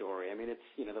bigger story. I mean, it's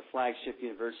the flagship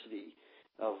university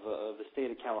of the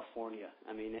state of California.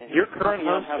 I mean, your current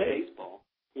home state. Baseball.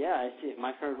 Yeah, I see it.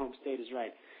 My current home state is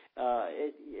right.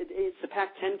 It's the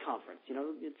Pac-10 conference.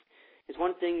 It's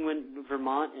one thing when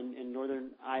Vermont and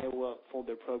northern Iowa fold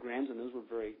their programs, and those were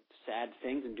very sad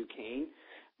things, and Duquesne.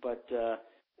 But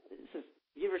this is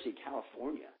University of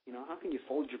California. How can you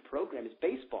fold your program? It's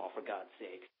baseball, for God's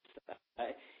sake.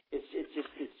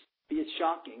 It's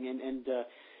shocking, and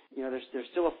there's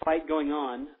still a fight going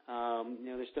on.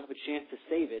 They still have a chance to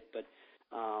save it, but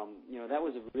that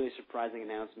was a really surprising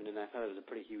announcement, and I thought it was a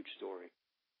pretty huge story.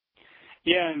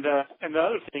 Yeah, and the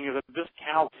other thing is that this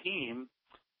Cal team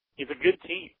is a good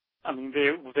team. I mean,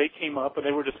 they came up, and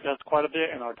they were discussed quite a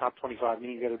bit in our top 25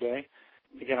 meeting the other day.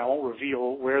 Again, I won't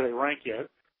reveal where they rank yet.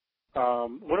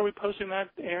 When are we posting that,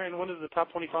 Aaron? When is the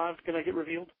top 25 going to get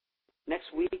revealed?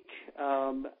 Next week.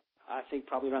 I think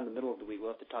probably around the middle of the week.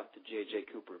 We'll have to talk to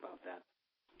J.J. Cooper about that.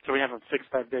 So we haven't fixed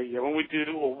that date yet. When we do,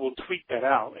 we'll tweet that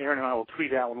out. Aaron and I will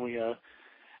tweet out when we are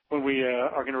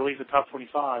going to release the top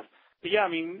 25. But yeah, I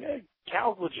mean,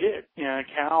 Cal's legit.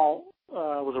 Cal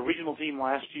was a regional team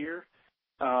last year.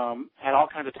 Had all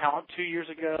kinds of talent 2 years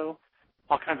ago.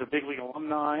 All kinds of big league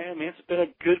alumni. I mean, it's been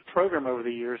a good program over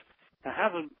the years.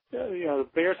 The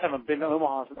Bears haven't been to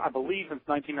Omaha, I believe, since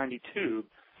 1992.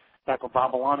 Back when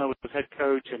Bob Alano was head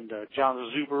coach and John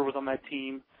Zuber was on that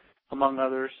team, among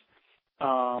others.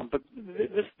 But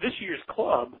this year's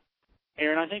club,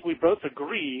 Aaron, I think we both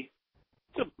agree,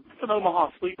 it's an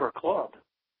Omaha sleeper club.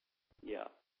 Yeah,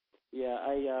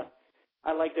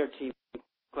 I like their team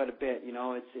quite a bit.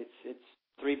 It's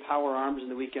 3 power arms in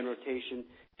the weekend rotation: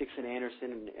 Dixon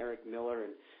Anderson and Eric Miller,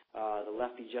 and the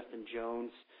lefty Justin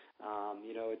Jones.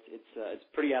 It's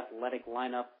a pretty athletic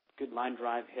lineup. Good line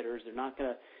drive hitters. They're not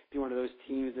going to be one of those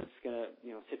teams that's going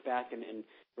to sit back and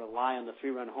rely on the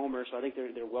 3-run homer. So I think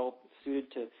they're well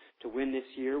suited to win this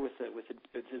year with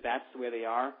the bats the way they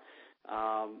are.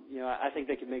 I think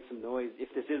they can make some noise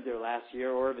if this is their last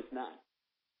year or if it's not.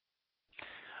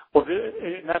 Well,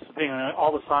 that's the thing.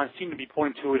 All the signs seem to be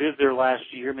pointing to it is their last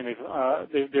year. I mean,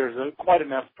 there's quite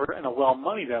an effort and a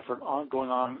well-moneyed effort going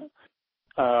on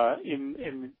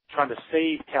in trying to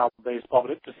save Cal baseball,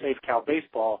 but to save Cal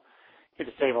baseball, you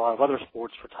had to save a lot of other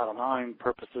sports for Title IX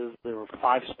purposes. There were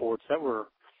 5 sports that were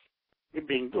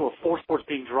four sports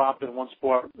being dropped and one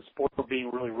sport being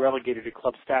really relegated to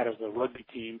club status, the rugby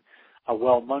team, a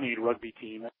well-moneyed rugby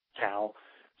team at Cal.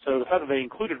 So the fact that they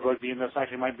included rugby in this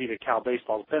actually might be to Cal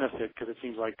baseball's benefit, because it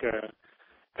seems like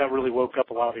that really woke up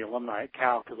a lot of the alumni at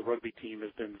Cal, because the rugby team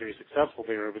has been very successful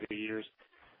there over the years.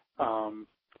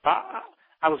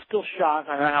 I was still shocked.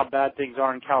 I know how bad things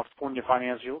are in California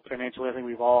financially. I think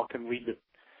we've all can read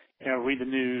the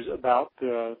news about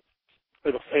the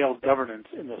failed governance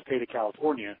in the state of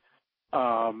California.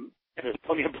 And there's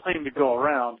plenty of blame to go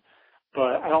around,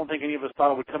 but I don't think any of us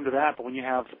thought it would come to that. But when you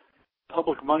have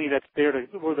public money that's there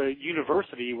where the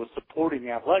university was supporting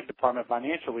the athletic department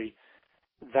financially,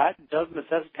 that does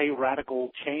necessitate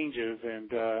radical changes,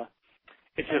 and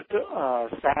it's just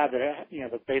sad that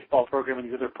the baseball program and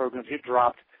these other programs get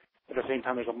dropped. At the same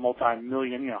time, there's a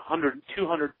multi-million,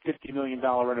 $250 million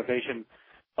renovation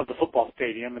of the football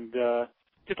stadium, and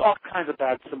just all kinds of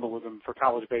bad symbolism for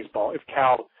college baseball. If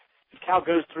Cal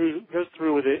goes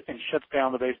through with it and shuts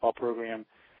down the baseball program,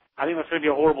 I think that's going to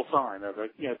be a horrible sign.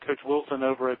 Coach Wilson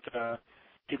over at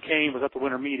Duquesne was at the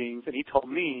winter meetings, and he told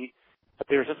me that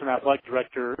their assistant athletic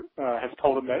director has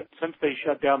told him that since they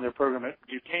shut down their program at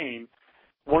Duquesne,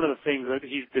 one of the things that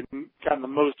he's gotten the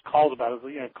most calls about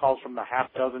is calls from a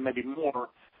half dozen, maybe more,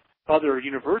 other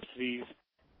universities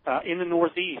in the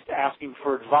Northeast asking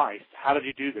for advice. How did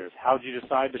you do this? How did you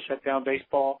decide to shut down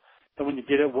baseball? And when you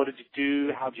did it, what did you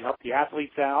do? How did you help the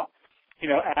athletes out?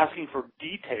 Asking for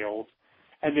details.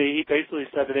 And he basically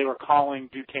said that they were calling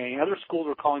Duquesne, other schools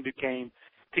were calling Duquesne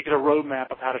to get a roadmap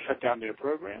of how to shut down their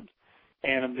programs.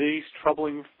 And in these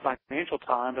troubling financial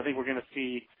times, I think we're going to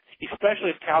see, especially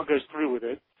if Cal goes through with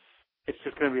it, it's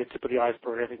just going to be a tip of the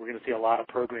iceberg. I think we're going to see a lot of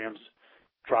programs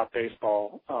drop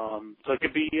baseball. So it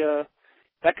could be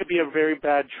that could be a very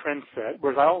bad trend set.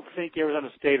 Whereas I don't think Arizona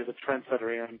State is a trendsetter,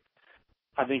 Aaron.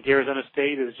 I think Arizona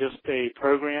State is just a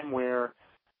program where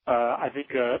I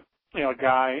think a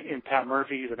guy in Pat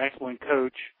Murphy is an excellent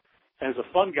coach and is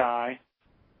a fun guy,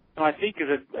 and I think is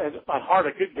at heart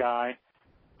a good guy.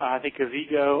 I think his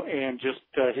ego and just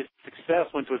his success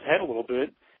went to his head a little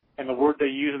bit, and the word they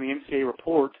use in the NCAA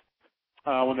report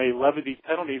when they levied these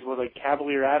penalties was a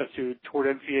cavalier attitude toward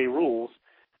NCAA rules.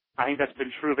 I think that's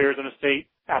been true of Arizona State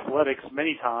athletics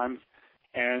many times,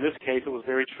 and in this case it was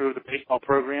very true of the baseball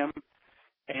program.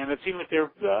 And it seems like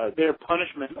their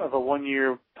punishment of a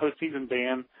one-year postseason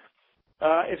ban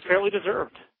is fairly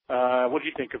deserved. What do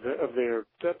you think of their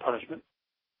punishment?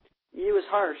 It was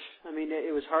harsh. I mean,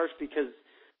 it was harsh because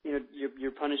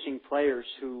you're punishing players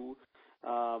who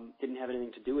didn't have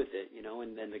anything to do with it,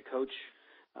 and then the coach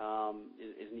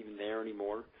isn't even there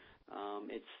anymore.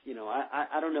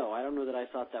 I don't know. I don't know that I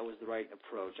thought that was the right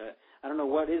approach. I don't know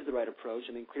what is the right approach.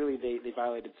 I mean, clearly they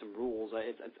violated some rules.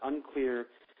 It's unclear,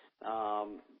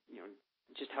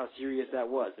 just how serious that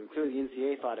was. And clearly the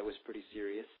NCAA thought it was pretty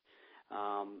serious. It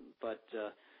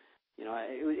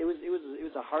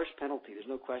was a harsh penalty. There's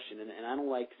no question, and I don't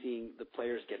like seeing the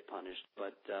players get punished.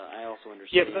 But I also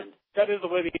understand. Yeah, but that is the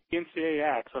way the NCAA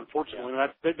acts. Unfortunately, yeah.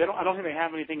 I don't think they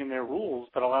have anything in their rules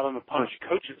that allow them to punish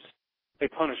coaches. They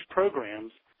punish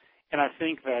programs, and I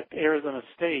think that Arizona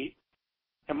State,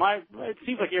 it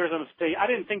seems like Arizona State. I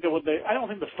don't think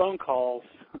the phone calls.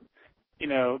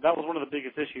 That was one of the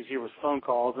biggest issues here was phone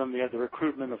calls, and they had the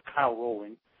recruitment of Kyle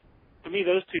Rowling. To me,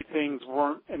 those two things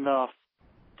weren't enough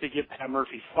to get Pat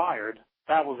Murphy fired.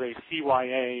 That was a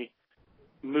CYA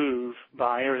move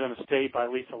by Arizona State, by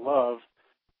Lisa Love,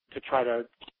 to try to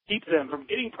keep them from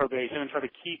getting probation and try to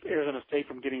keep Arizona State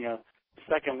from getting a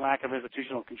second lack of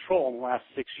institutional control in the last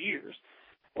 6 years.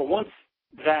 But once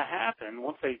that happened,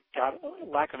 once they got a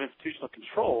lack of institutional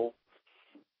control,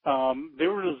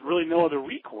 there was really no other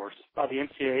recourse by the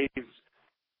NCAA's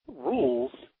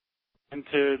rules and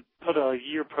to put a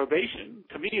year probation.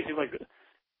 To me, it seems like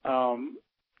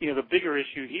the bigger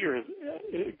issue here is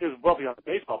it goes well beyond the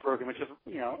baseball program. It's just,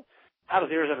 how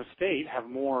does Arizona State have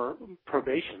more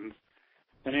probations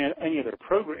than any other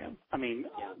program? I mean,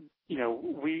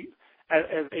 we,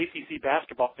 as ACC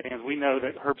basketball fans, we know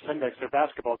that Herb Sendek's their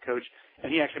basketball coach,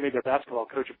 and he actually made their basketball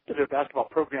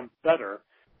program better,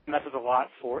 and that says a lot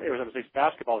for Arizona State's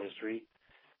basketball history.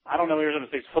 I don't know Arizona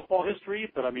State's football history,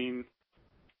 but, I mean,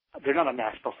 they're not a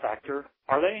national factor,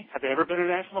 are they? Have they ever been a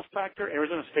national factor,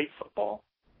 Arizona State football?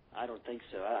 I don't think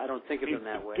so. I don't think of them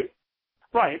that way.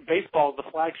 Right. Baseball is the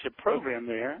flagship program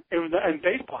there. And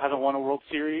baseball hasn't won a World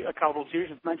Series, a College World Series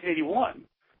since 1981.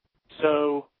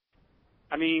 So,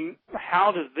 I mean,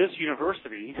 how does this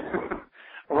university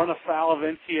run afoul of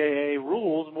NCAA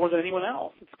rules more than anyone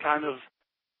else? It's kind of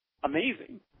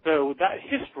amazing. So that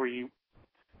history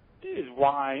is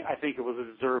why I think it was a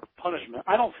deserved punishment.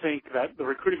 I don't think that the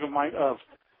recruiting of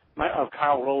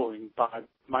Kyle Rowling by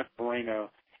Mike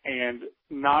Moreno and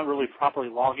not really properly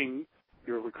logging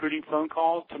your recruiting phone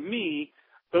calls, to me,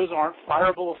 those aren't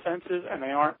fireable offenses, and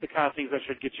they aren't the kind of things that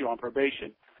should get you on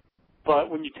probation. But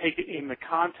when you take it in the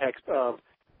context of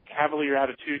cavalier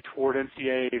attitude toward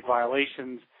NCAA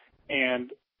violations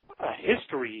and a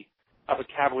history of a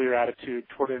cavalier attitude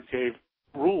toward NCAA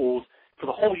rules for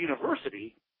the whole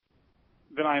university,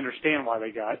 then I understand why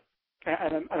they got,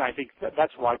 and I think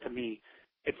that's why, to me,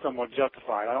 it's somewhat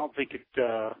justified. I don't think it,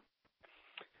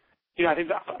 I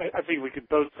think we could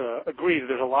both agree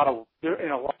that in a lot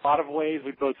of ways,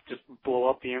 we both just blow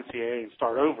up the NCAA and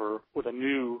start over with a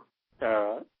new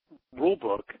rule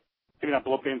book. Maybe not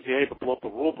blow up the NCAA, but blow up the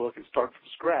rule book and start from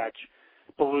scratch.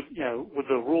 But with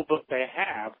the rule book they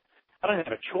have, I don't have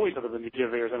a choice other than to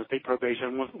give Arizona State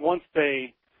probation. Once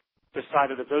they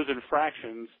decided that those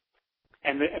infractions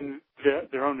and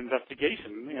their own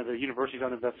investigation, the university's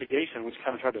own investigation, which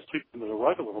kind of tried to sweep them under the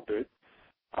rug a little bit.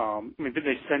 Did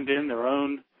they send in their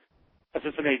own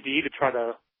assistant AD to try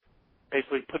to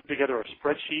basically put together a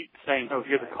spreadsheet saying, oh,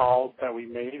 here's the calls that we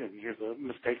made and here's the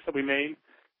mistakes that we made,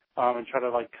 and try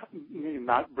to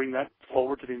not bring that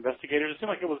forward to the investigators? It seemed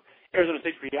like it was Arizona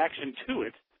State's reaction to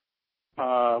it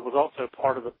was also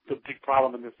part of the big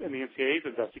problem in the NCAA's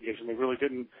investigation. They really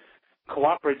didn't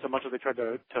cooperate so much that they tried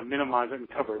to minimize it and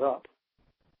cover it up.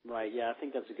 Right, yeah, I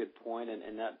think that's a good point,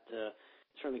 and that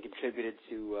certainly contributed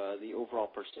to the overall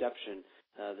perception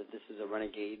that this is a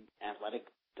renegade athletic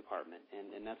department,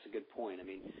 and that's a good point.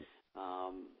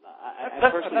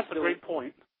 That's a great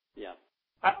point. Yeah.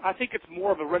 I think it's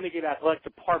more of a renegade athletic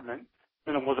department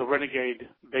than it was a renegade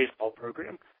baseball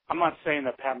program. I'm not saying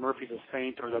that Pat Murphy's a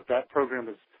saint or that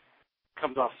program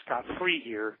comes off scot-free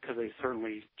here, because they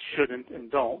certainly shouldn't and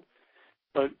don't.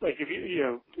 But if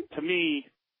to me,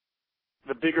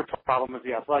 the bigger problem is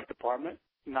the athletic department,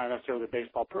 not necessarily the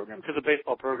baseball program, because the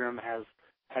baseball program has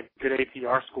had good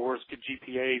APR scores, good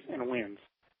GPAs, and wins.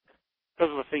 Those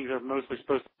are the things they're mostly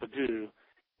supposed to do.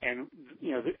 And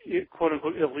the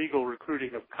quote-unquote illegal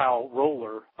recruiting of Kyle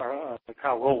Rowling,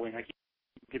 I keep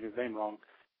getting his name wrong.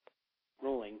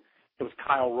 Rowling. It was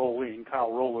Kyle Rowling.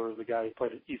 Kyle Roller is the guy who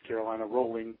played at East Carolina.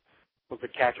 Rowling was the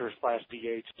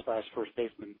catcher/DH/first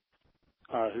baseman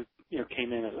who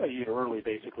came in a year early,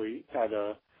 basically, at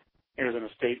Arizona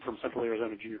State from Central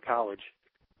Arizona Junior College.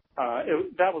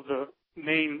 That was the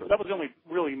only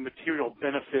really material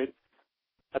benefit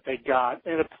that they got,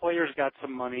 and the players got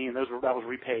some money, and that was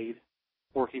repaid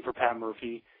working for Pat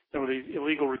Murphy. There were these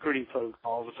illegal recruiting phone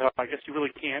calls, so I guess you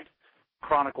really can't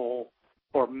chronicle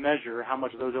or measure how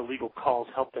much of those illegal calls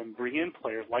helped them bring in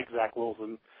players like Zach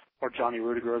Wilson or Johnny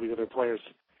Rudiger or the other players,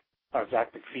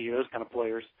 Zach McPhee, those kind of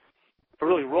players. But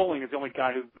really, Rowling is the only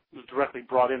guy who was directly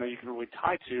brought in that you can really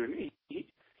tie to,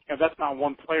 and that's not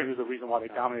one player who's the reason why they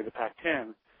dominated the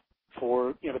Pac-10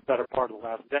 for the better part of the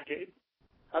last decade.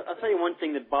 I'll tell you one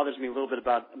thing that bothers me a little bit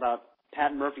about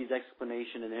Pat Murphy's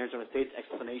explanation and Arizona State's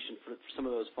explanation for some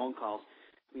of those phone calls.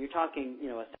 You're talking,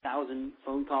 1,000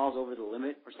 phone calls over the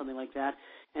limit or something like that,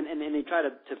 and they try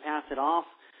to pass it off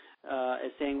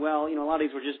as saying, well, a lot of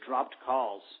these were just dropped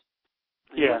calls.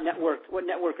 Yeah. What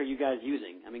network are you guys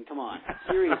using? Come on,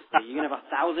 seriously, you're gonna have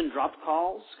 1,000 dropped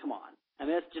calls? Come on,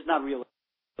 that's just not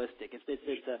realistic.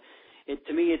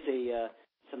 To me, it's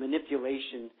a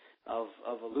manipulation of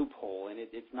a loophole, and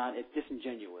it's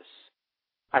disingenuous.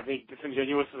 I think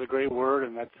disingenuous is a great word,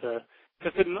 and that's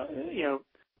just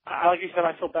like you said,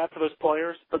 I feel bad for those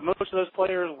players, but most of those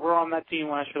players were on that team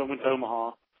last year that went to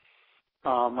Omaha.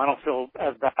 I don't feel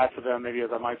as bad for them maybe as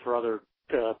I might for other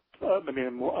maybe a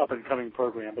more up and coming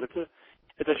program, but it's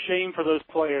a shame for those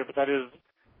players. But that is,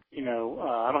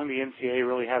 I don't think the NCAA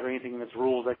really has anything in its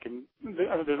rules that can.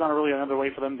 There's not really another way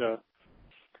for them to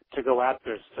go at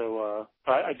this. So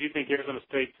I do think Arizona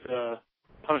State's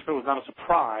punishment was not a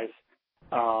surprise.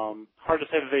 Hard to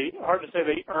say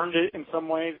they earned it in some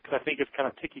ways, because I think it's kind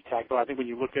of ticky-tack. But I think when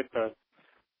you look at the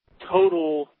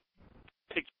total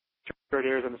picture at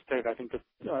Arizona State, I think that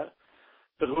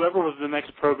whoever was the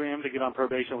next program to get on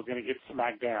probation was going to get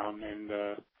smacked down. And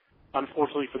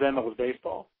unfortunately for them, it was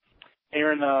baseball.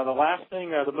 Aaron, the last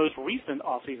thing, the most recent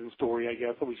off-season story, I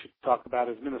guess, that we should talk about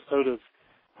is Minnesota's.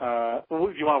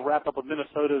 If you want to wrap up with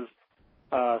Minnesota's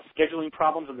scheduling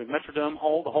problems in the Metrodome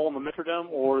hole, the hole in the Metrodome,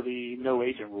 or the no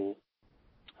agent rule?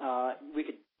 We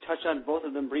could touch on both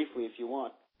of them briefly if you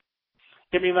want.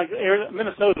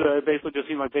 Minnesota basically just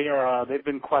seems like they've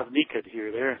been Kwasnia'd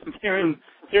here. They're in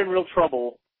real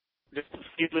trouble. Just a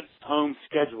feedless home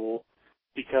schedule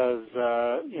because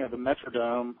the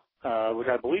Metrodome which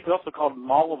I believe is also called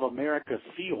Mall of America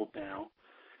Field now.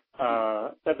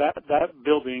 That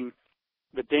building,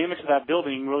 the damage to that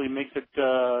building really makes it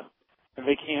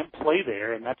they can't play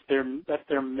there, and that's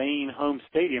their main home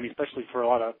stadium, especially for a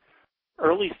lot of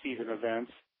early season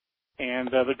events. And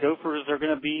the Gophers are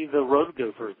going to be the road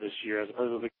Gophers this year as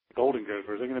opposed to the Golden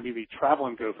Gophers. They're going to be the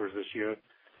traveling Gophers this year.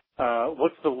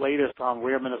 What's the latest on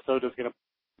where Minnesota is going to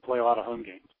play a lot of home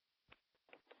games?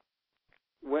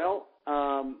 Well,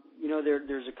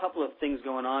 there's a couple of things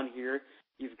going on here.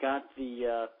 You've got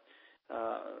there's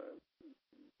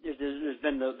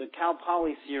been the Cal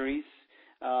Poly series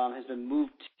has been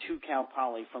moved to Cal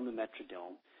Poly from the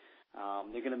Metrodome.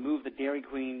 They're going to move the Dairy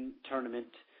Queen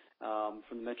tournament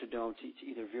from the Metrodome to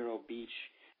either Vero Beach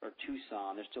or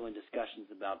Tucson. They're still in discussions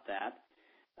about that.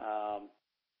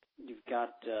 You've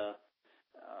got a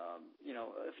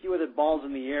few other balls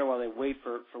in the air while they wait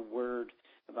for word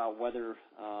about whether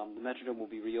the Metrodome will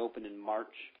be reopened in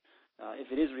March.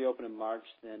 If it is reopened in March,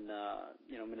 then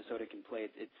Minnesota can play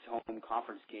its home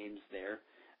conference games there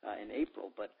in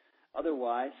April. But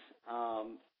otherwise,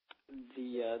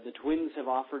 the Twins have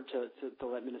offered to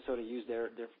let Minnesota use their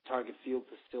Target Field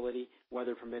facility,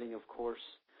 weather permitting, of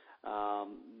course.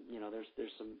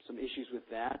 There's some issues with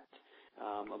that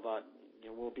about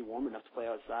will it be warm enough to play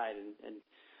outside, and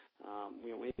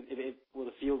will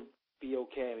the field be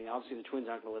okay? I mean, obviously the Twins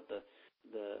aren't going to let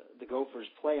the Gophers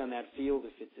play on that field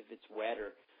if it's wet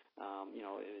or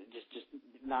just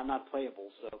not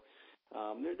playable. So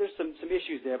there's some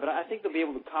issues there, but I think they'll be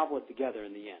able to cobble it together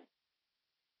in the end.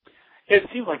 It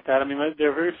seems like that. I mean,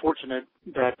 they're very fortunate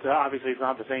that obviously it's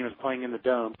not the same as playing in the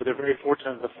Dome, but they're very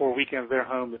fortunate that the 4 weekends they're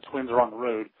home, the Twins are on the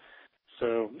road.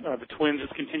 So the Twins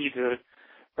just continue to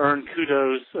earn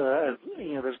kudos as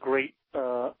this great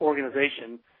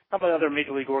organization. Not that other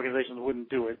major league organizations wouldn't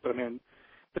do it, but I mean,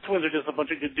 the Twins are just a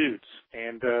bunch of good dudes,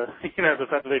 and the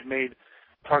fact that they've made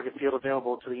Target Field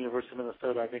available to the University of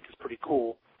Minnesota, I think, is pretty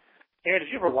cool. Aaron,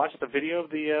 did you ever watch the video of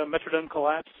the Metrodome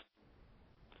collapse?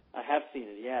 I have seen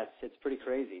it. Yeah, it's pretty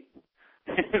crazy.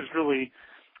 It's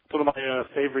one of my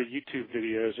favorite YouTube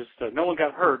videos. Just no one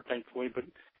got hurt, thankfully, but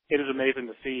it is amazing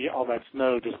to see all that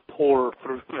snow just pour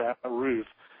through that roof.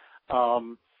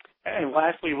 And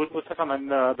lastly, let's touch on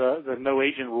the no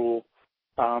agent rule.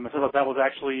 I thought that was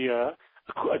actually a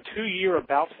 2-year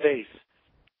about face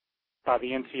by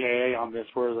the NCAA on this,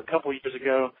 whereas a couple of years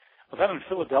ago, was that in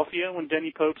Philadelphia when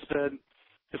Denny Pope said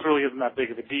this really isn't that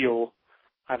big of a deal?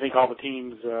 I think all the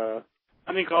teams,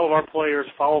 all of our players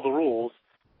follow the rules.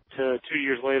 To 2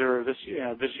 years later, this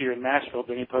year in Nashville,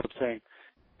 Denny Pope saying,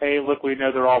 "Hey, look, we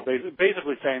know they're all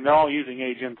basically saying they're all using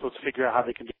agents. Let's figure out how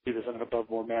they can do this in an above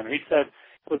board manner." He said,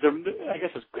 I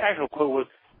guess his actual quote was,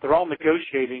 "They're all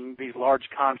negotiating these large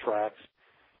contracts,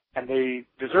 and they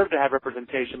deserve to have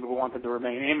representation, but we want them to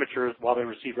remain amateurs while they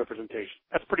receive representation."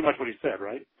 That's pretty much what he said,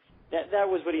 right? That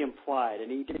was what he implied, and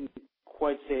he didn't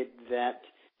quite say that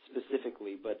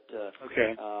specifically, but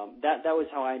okay. That was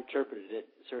how I interpreted it,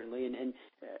 certainly. And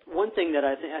one thing that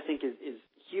I think is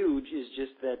huge is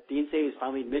just that the NCAA is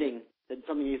finally admitting that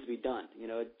something needs to be done.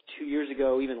 2 years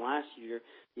ago, even last year,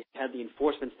 you had the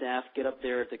enforcement staff get up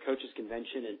there at the coaches'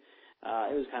 convention, and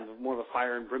it was kind of more of a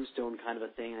fire and brimstone kind of a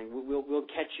thing. Like, we'll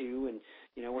catch you, and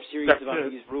we're serious about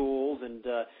these rules. And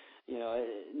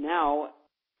now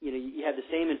you have the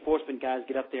same enforcement guys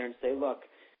get up there and say, "Look,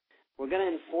 we're going to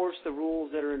enforce the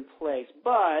rules that are in place,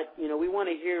 but we want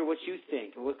to hear what you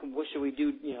think. What should we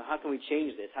do? How can we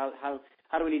change this? How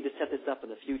do we need to set this up in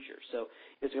the future?" So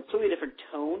it's a completely different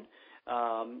tone,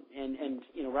 and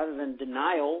rather than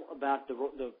denial about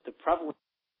the prevalence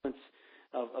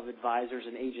of advisors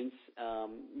and agents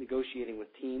negotiating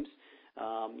with teams,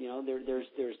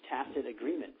 there's tacit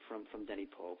agreement from Denny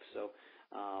Pope. So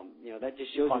that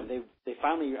just shows that they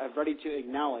finally are ready to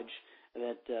acknowledge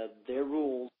that their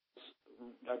rules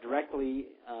are directly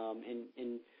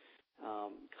in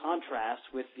contrast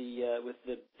with the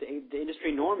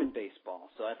industry norm in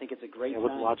baseball. So I think it's a great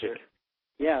with time. Logic.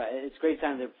 It's a great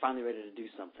time they're finally ready to do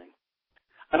something.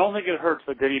 I don't think it hurts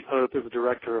that Denny Pope is the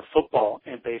director of football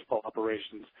and baseball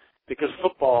operations, because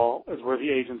football is where the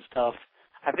agent stuff.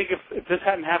 I think if this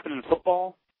hadn't happened in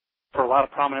football for a lot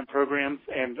of prominent programs,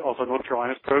 and also North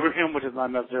Carolina's program, which is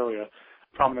not necessarily a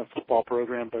prominent football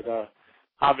program, but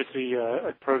obviously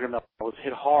a program that was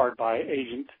hit hard by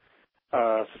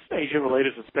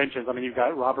agent-related suspensions. I mean, you've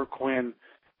got Robert Quinn,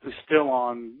 who's still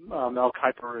on Mel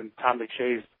Kiper and Tom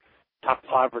McShay's top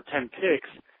 5 or 10 picks.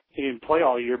 He didn't play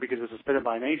all year because he was suspended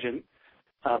by an agent,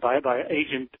 by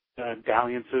agent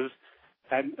dalliances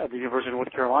at the University of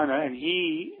North Carolina, and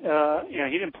he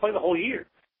didn't play the whole year,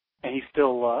 and he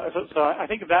still. So I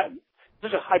think that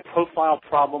such a high-profile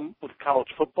problem with college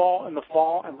football in the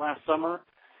fall and last summer.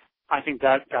 I think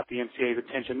that got the NCAA's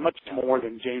attention much more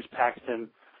than James Paxton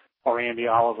or Andy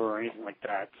Oliver or anything like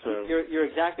that. So you're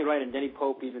exactly right, and Denny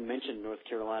Pope even mentioned North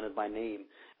Carolina by name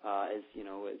as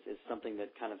something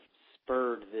that kind of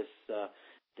spurred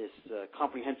this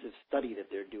comprehensive study that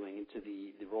they're doing into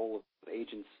the role of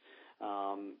agents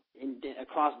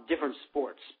across different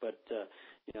sports. But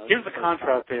here's the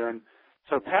contrast there, and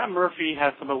so Pat Murphy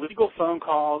has some illegal phone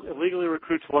calls, illegally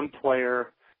recruits one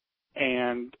player,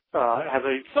 and has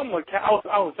a somewhat,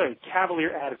 I would say,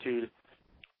 cavalier attitude,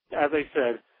 as I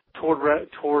said, toward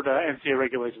NCAA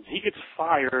regulations. He gets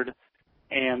fired,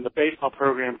 and the baseball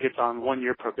program gets on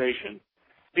 1-year probation.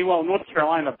 Meanwhile, in North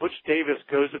Carolina, Butch Davis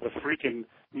goes to the freaking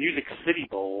Music City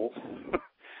Bowl,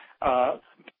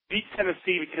 beats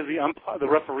Tennessee because the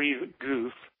referee's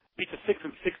goof, beats a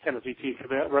 6-6 Tennessee team because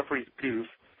the referee's goof.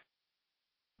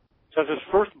 So it's his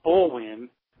first bowl win.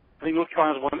 I think North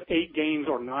Carolina's won 8 games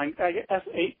or 9, I guess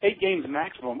 8 games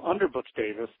maximum under Butch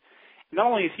Davis. Not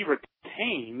only is he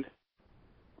retained,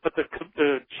 but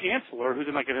the chancellor, who's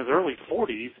in his early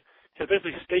 40s, has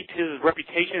basically staked his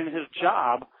reputation and his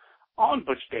job on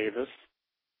Butch Davis.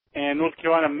 And North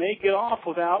Carolina may get off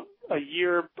without a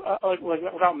year,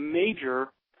 without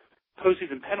major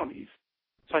postseason penalties.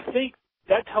 So I think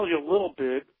that tells you a little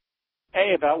bit,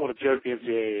 A, about what a joke the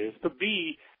NCAA is, but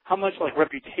B, how much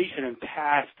reputation and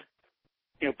past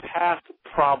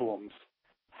problems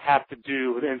have to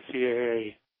do with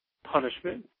NCAA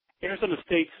punishment. Arizona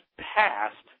State's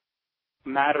past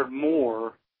mattered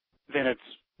more than its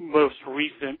most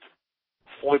recent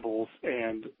foibles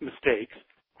and mistakes,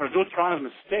 whereas North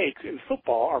Carolina's mistakes in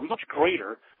football are much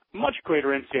greater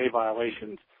NCAA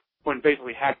violations when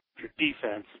basically half your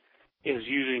defense is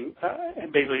using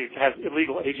and basically has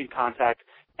illegal agent contact.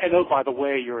 And oh, by the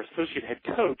way, your associate head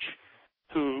coach,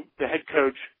 who the head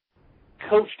coach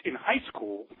coached in high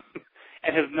school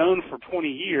and has known for 20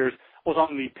 years, was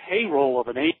on the payroll of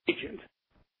an agent.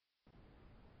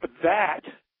 But that,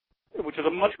 which is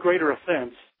a much greater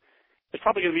offense, is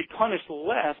probably going to be punished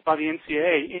less by the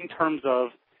NCAA in terms of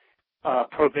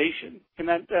probation. And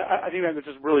that I think that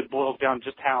just really boils down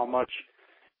just how much,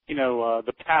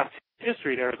 the past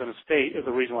history at Arizona State is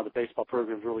the reason why the baseball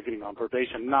program is really getting on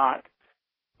probation, not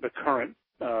the current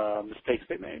mistakes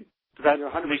they made. Does that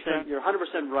make sense? You're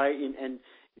 100% right, and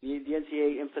the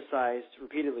NCAA emphasized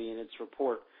repeatedly in its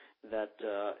report that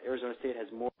Arizona State has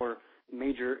more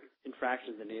major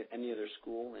infractions than any other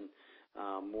school and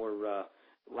more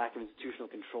lack of institutional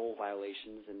control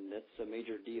violations, and that's a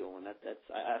major deal. And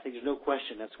I think there's no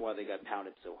question that's why they got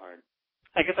pounded so hard.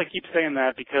 I guess I keep saying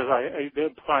that because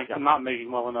I'm not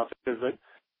making well enough. Is that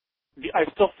I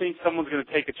still think someone's going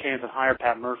to take a chance and hire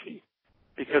Pat Murphy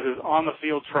because his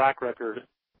on-the-field track record,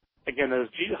 again, those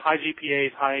high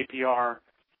GPAs, high APR,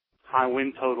 high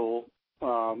win total,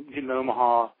 getting to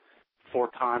Omaha 4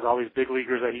 times, all these big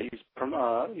leaguers that he's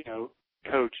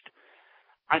coached.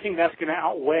 I think that's going to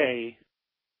outweigh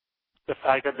the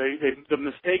fact that the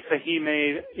mistakes that he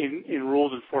made in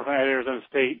rules enforcement at Arizona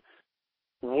State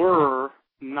were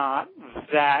not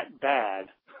that bad.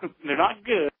 They're not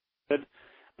good,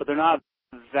 but they're not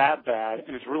that bad,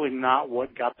 and it's really not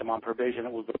what got them on probation.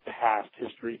 It was the past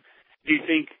history. Do you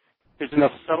think there's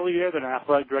enough subtlety there that an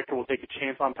athletic director will take a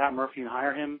chance on Pat Murphy and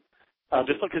hire him?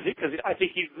 Just because I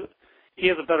think he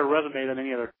has a better resume than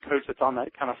any other coach that's on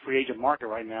that kind of free agent market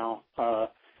right now.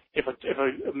 If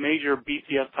a major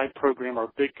BCS type program or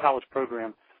a big college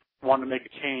program wanted to make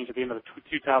a change at the end of the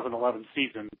 2011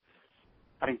 season,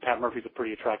 I think Pat Murphy's a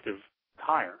pretty attractive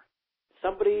hire.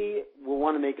 Somebody will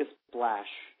want to make a splash,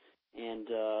 and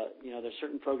there's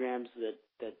certain programs that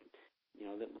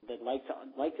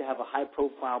like to have a high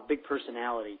profile, big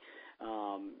personality,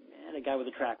 and a guy with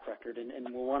a track record,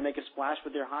 and will want to make a splash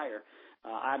with their hire.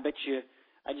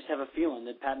 I just have a feeling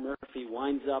that Pat Murphy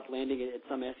winds up landing at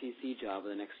some SEC job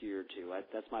in the next year or two.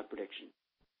 That's my prediction.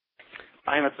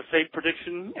 I think that's a safe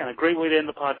prediction and a great way to end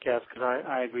the podcast because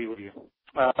I agree with you.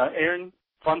 Aaron,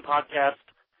 fun podcast.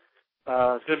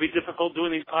 It's going to be difficult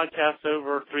doing these podcasts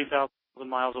over 3,000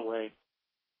 miles away.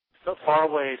 So far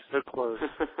away, so close.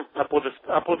 up with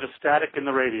the static in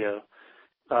the radio.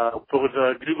 But with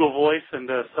Google Voice and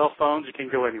cell phones, you can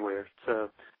go anywhere. So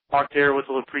Mark Darowitz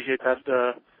will appreciate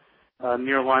that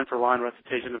near line-for-line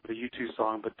recitation of the U2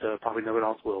 song, but probably no one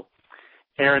else will.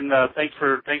 Aaron, thanks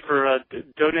for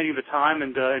donating the time,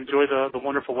 and enjoy the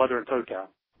wonderful weather in SoCal.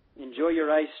 Enjoy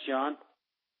your ice, John.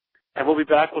 And we'll be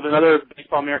back with another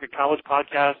Baseball America College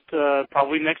podcast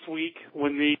probably next week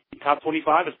when the top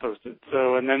 25 is posted.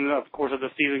 So, and then, of course, as the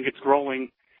season gets rolling,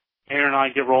 Aaron and I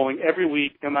get rolling every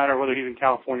week, no matter whether he's in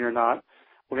California or not.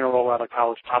 we're going to roll out a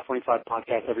college top 25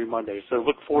 podcast every Monday. So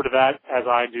look forward to that, as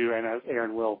I do and as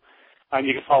Aaron will.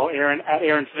 You can follow Aaron at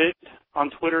Aaron Fit on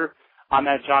Twitter. I'm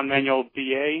at John Manuel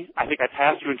BA. I think I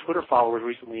passed you in Twitter followers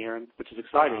recently, Aaron, which is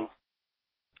exciting.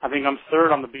 I think I'm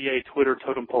third on the BA Twitter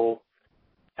totem pole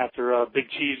after Big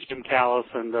Cheese, Jim Callis,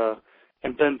 and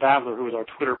Ben Badler, who was our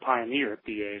Twitter pioneer at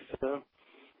BA. So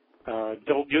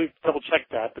double check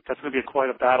that, but that's going to be quite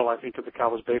a battle, I think, as the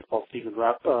college baseball season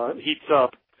heats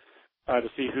up to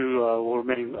see who will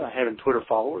remain ahead in Twitter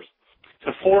followers.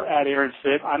 So for at Aaron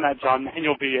Fit, I'm at John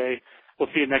Manuel BA. We'll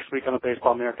see you next week on the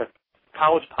Baseball America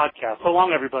College Podcast. So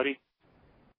long, everybody.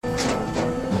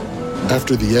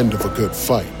 After the end of a good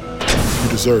fight, you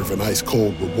deserve an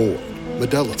ice-cold reward.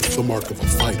 Modelo is the mark of a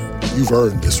fighter. You've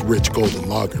earned this rich golden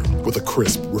lager with a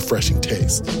crisp, refreshing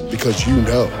taste. Because you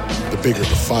know, the bigger the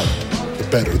fight, the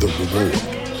better the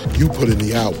reward. You put in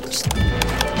the hours,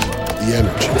 the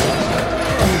energy,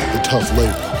 the tough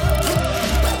labor.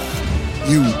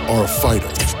 You are a fighter,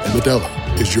 and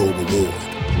Modelo is your reward.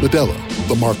 Modelo,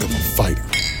 the mark of a fighter.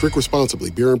 Drink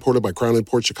responsibly. Beer imported by Crown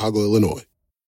Imports, Chicago, Illinois.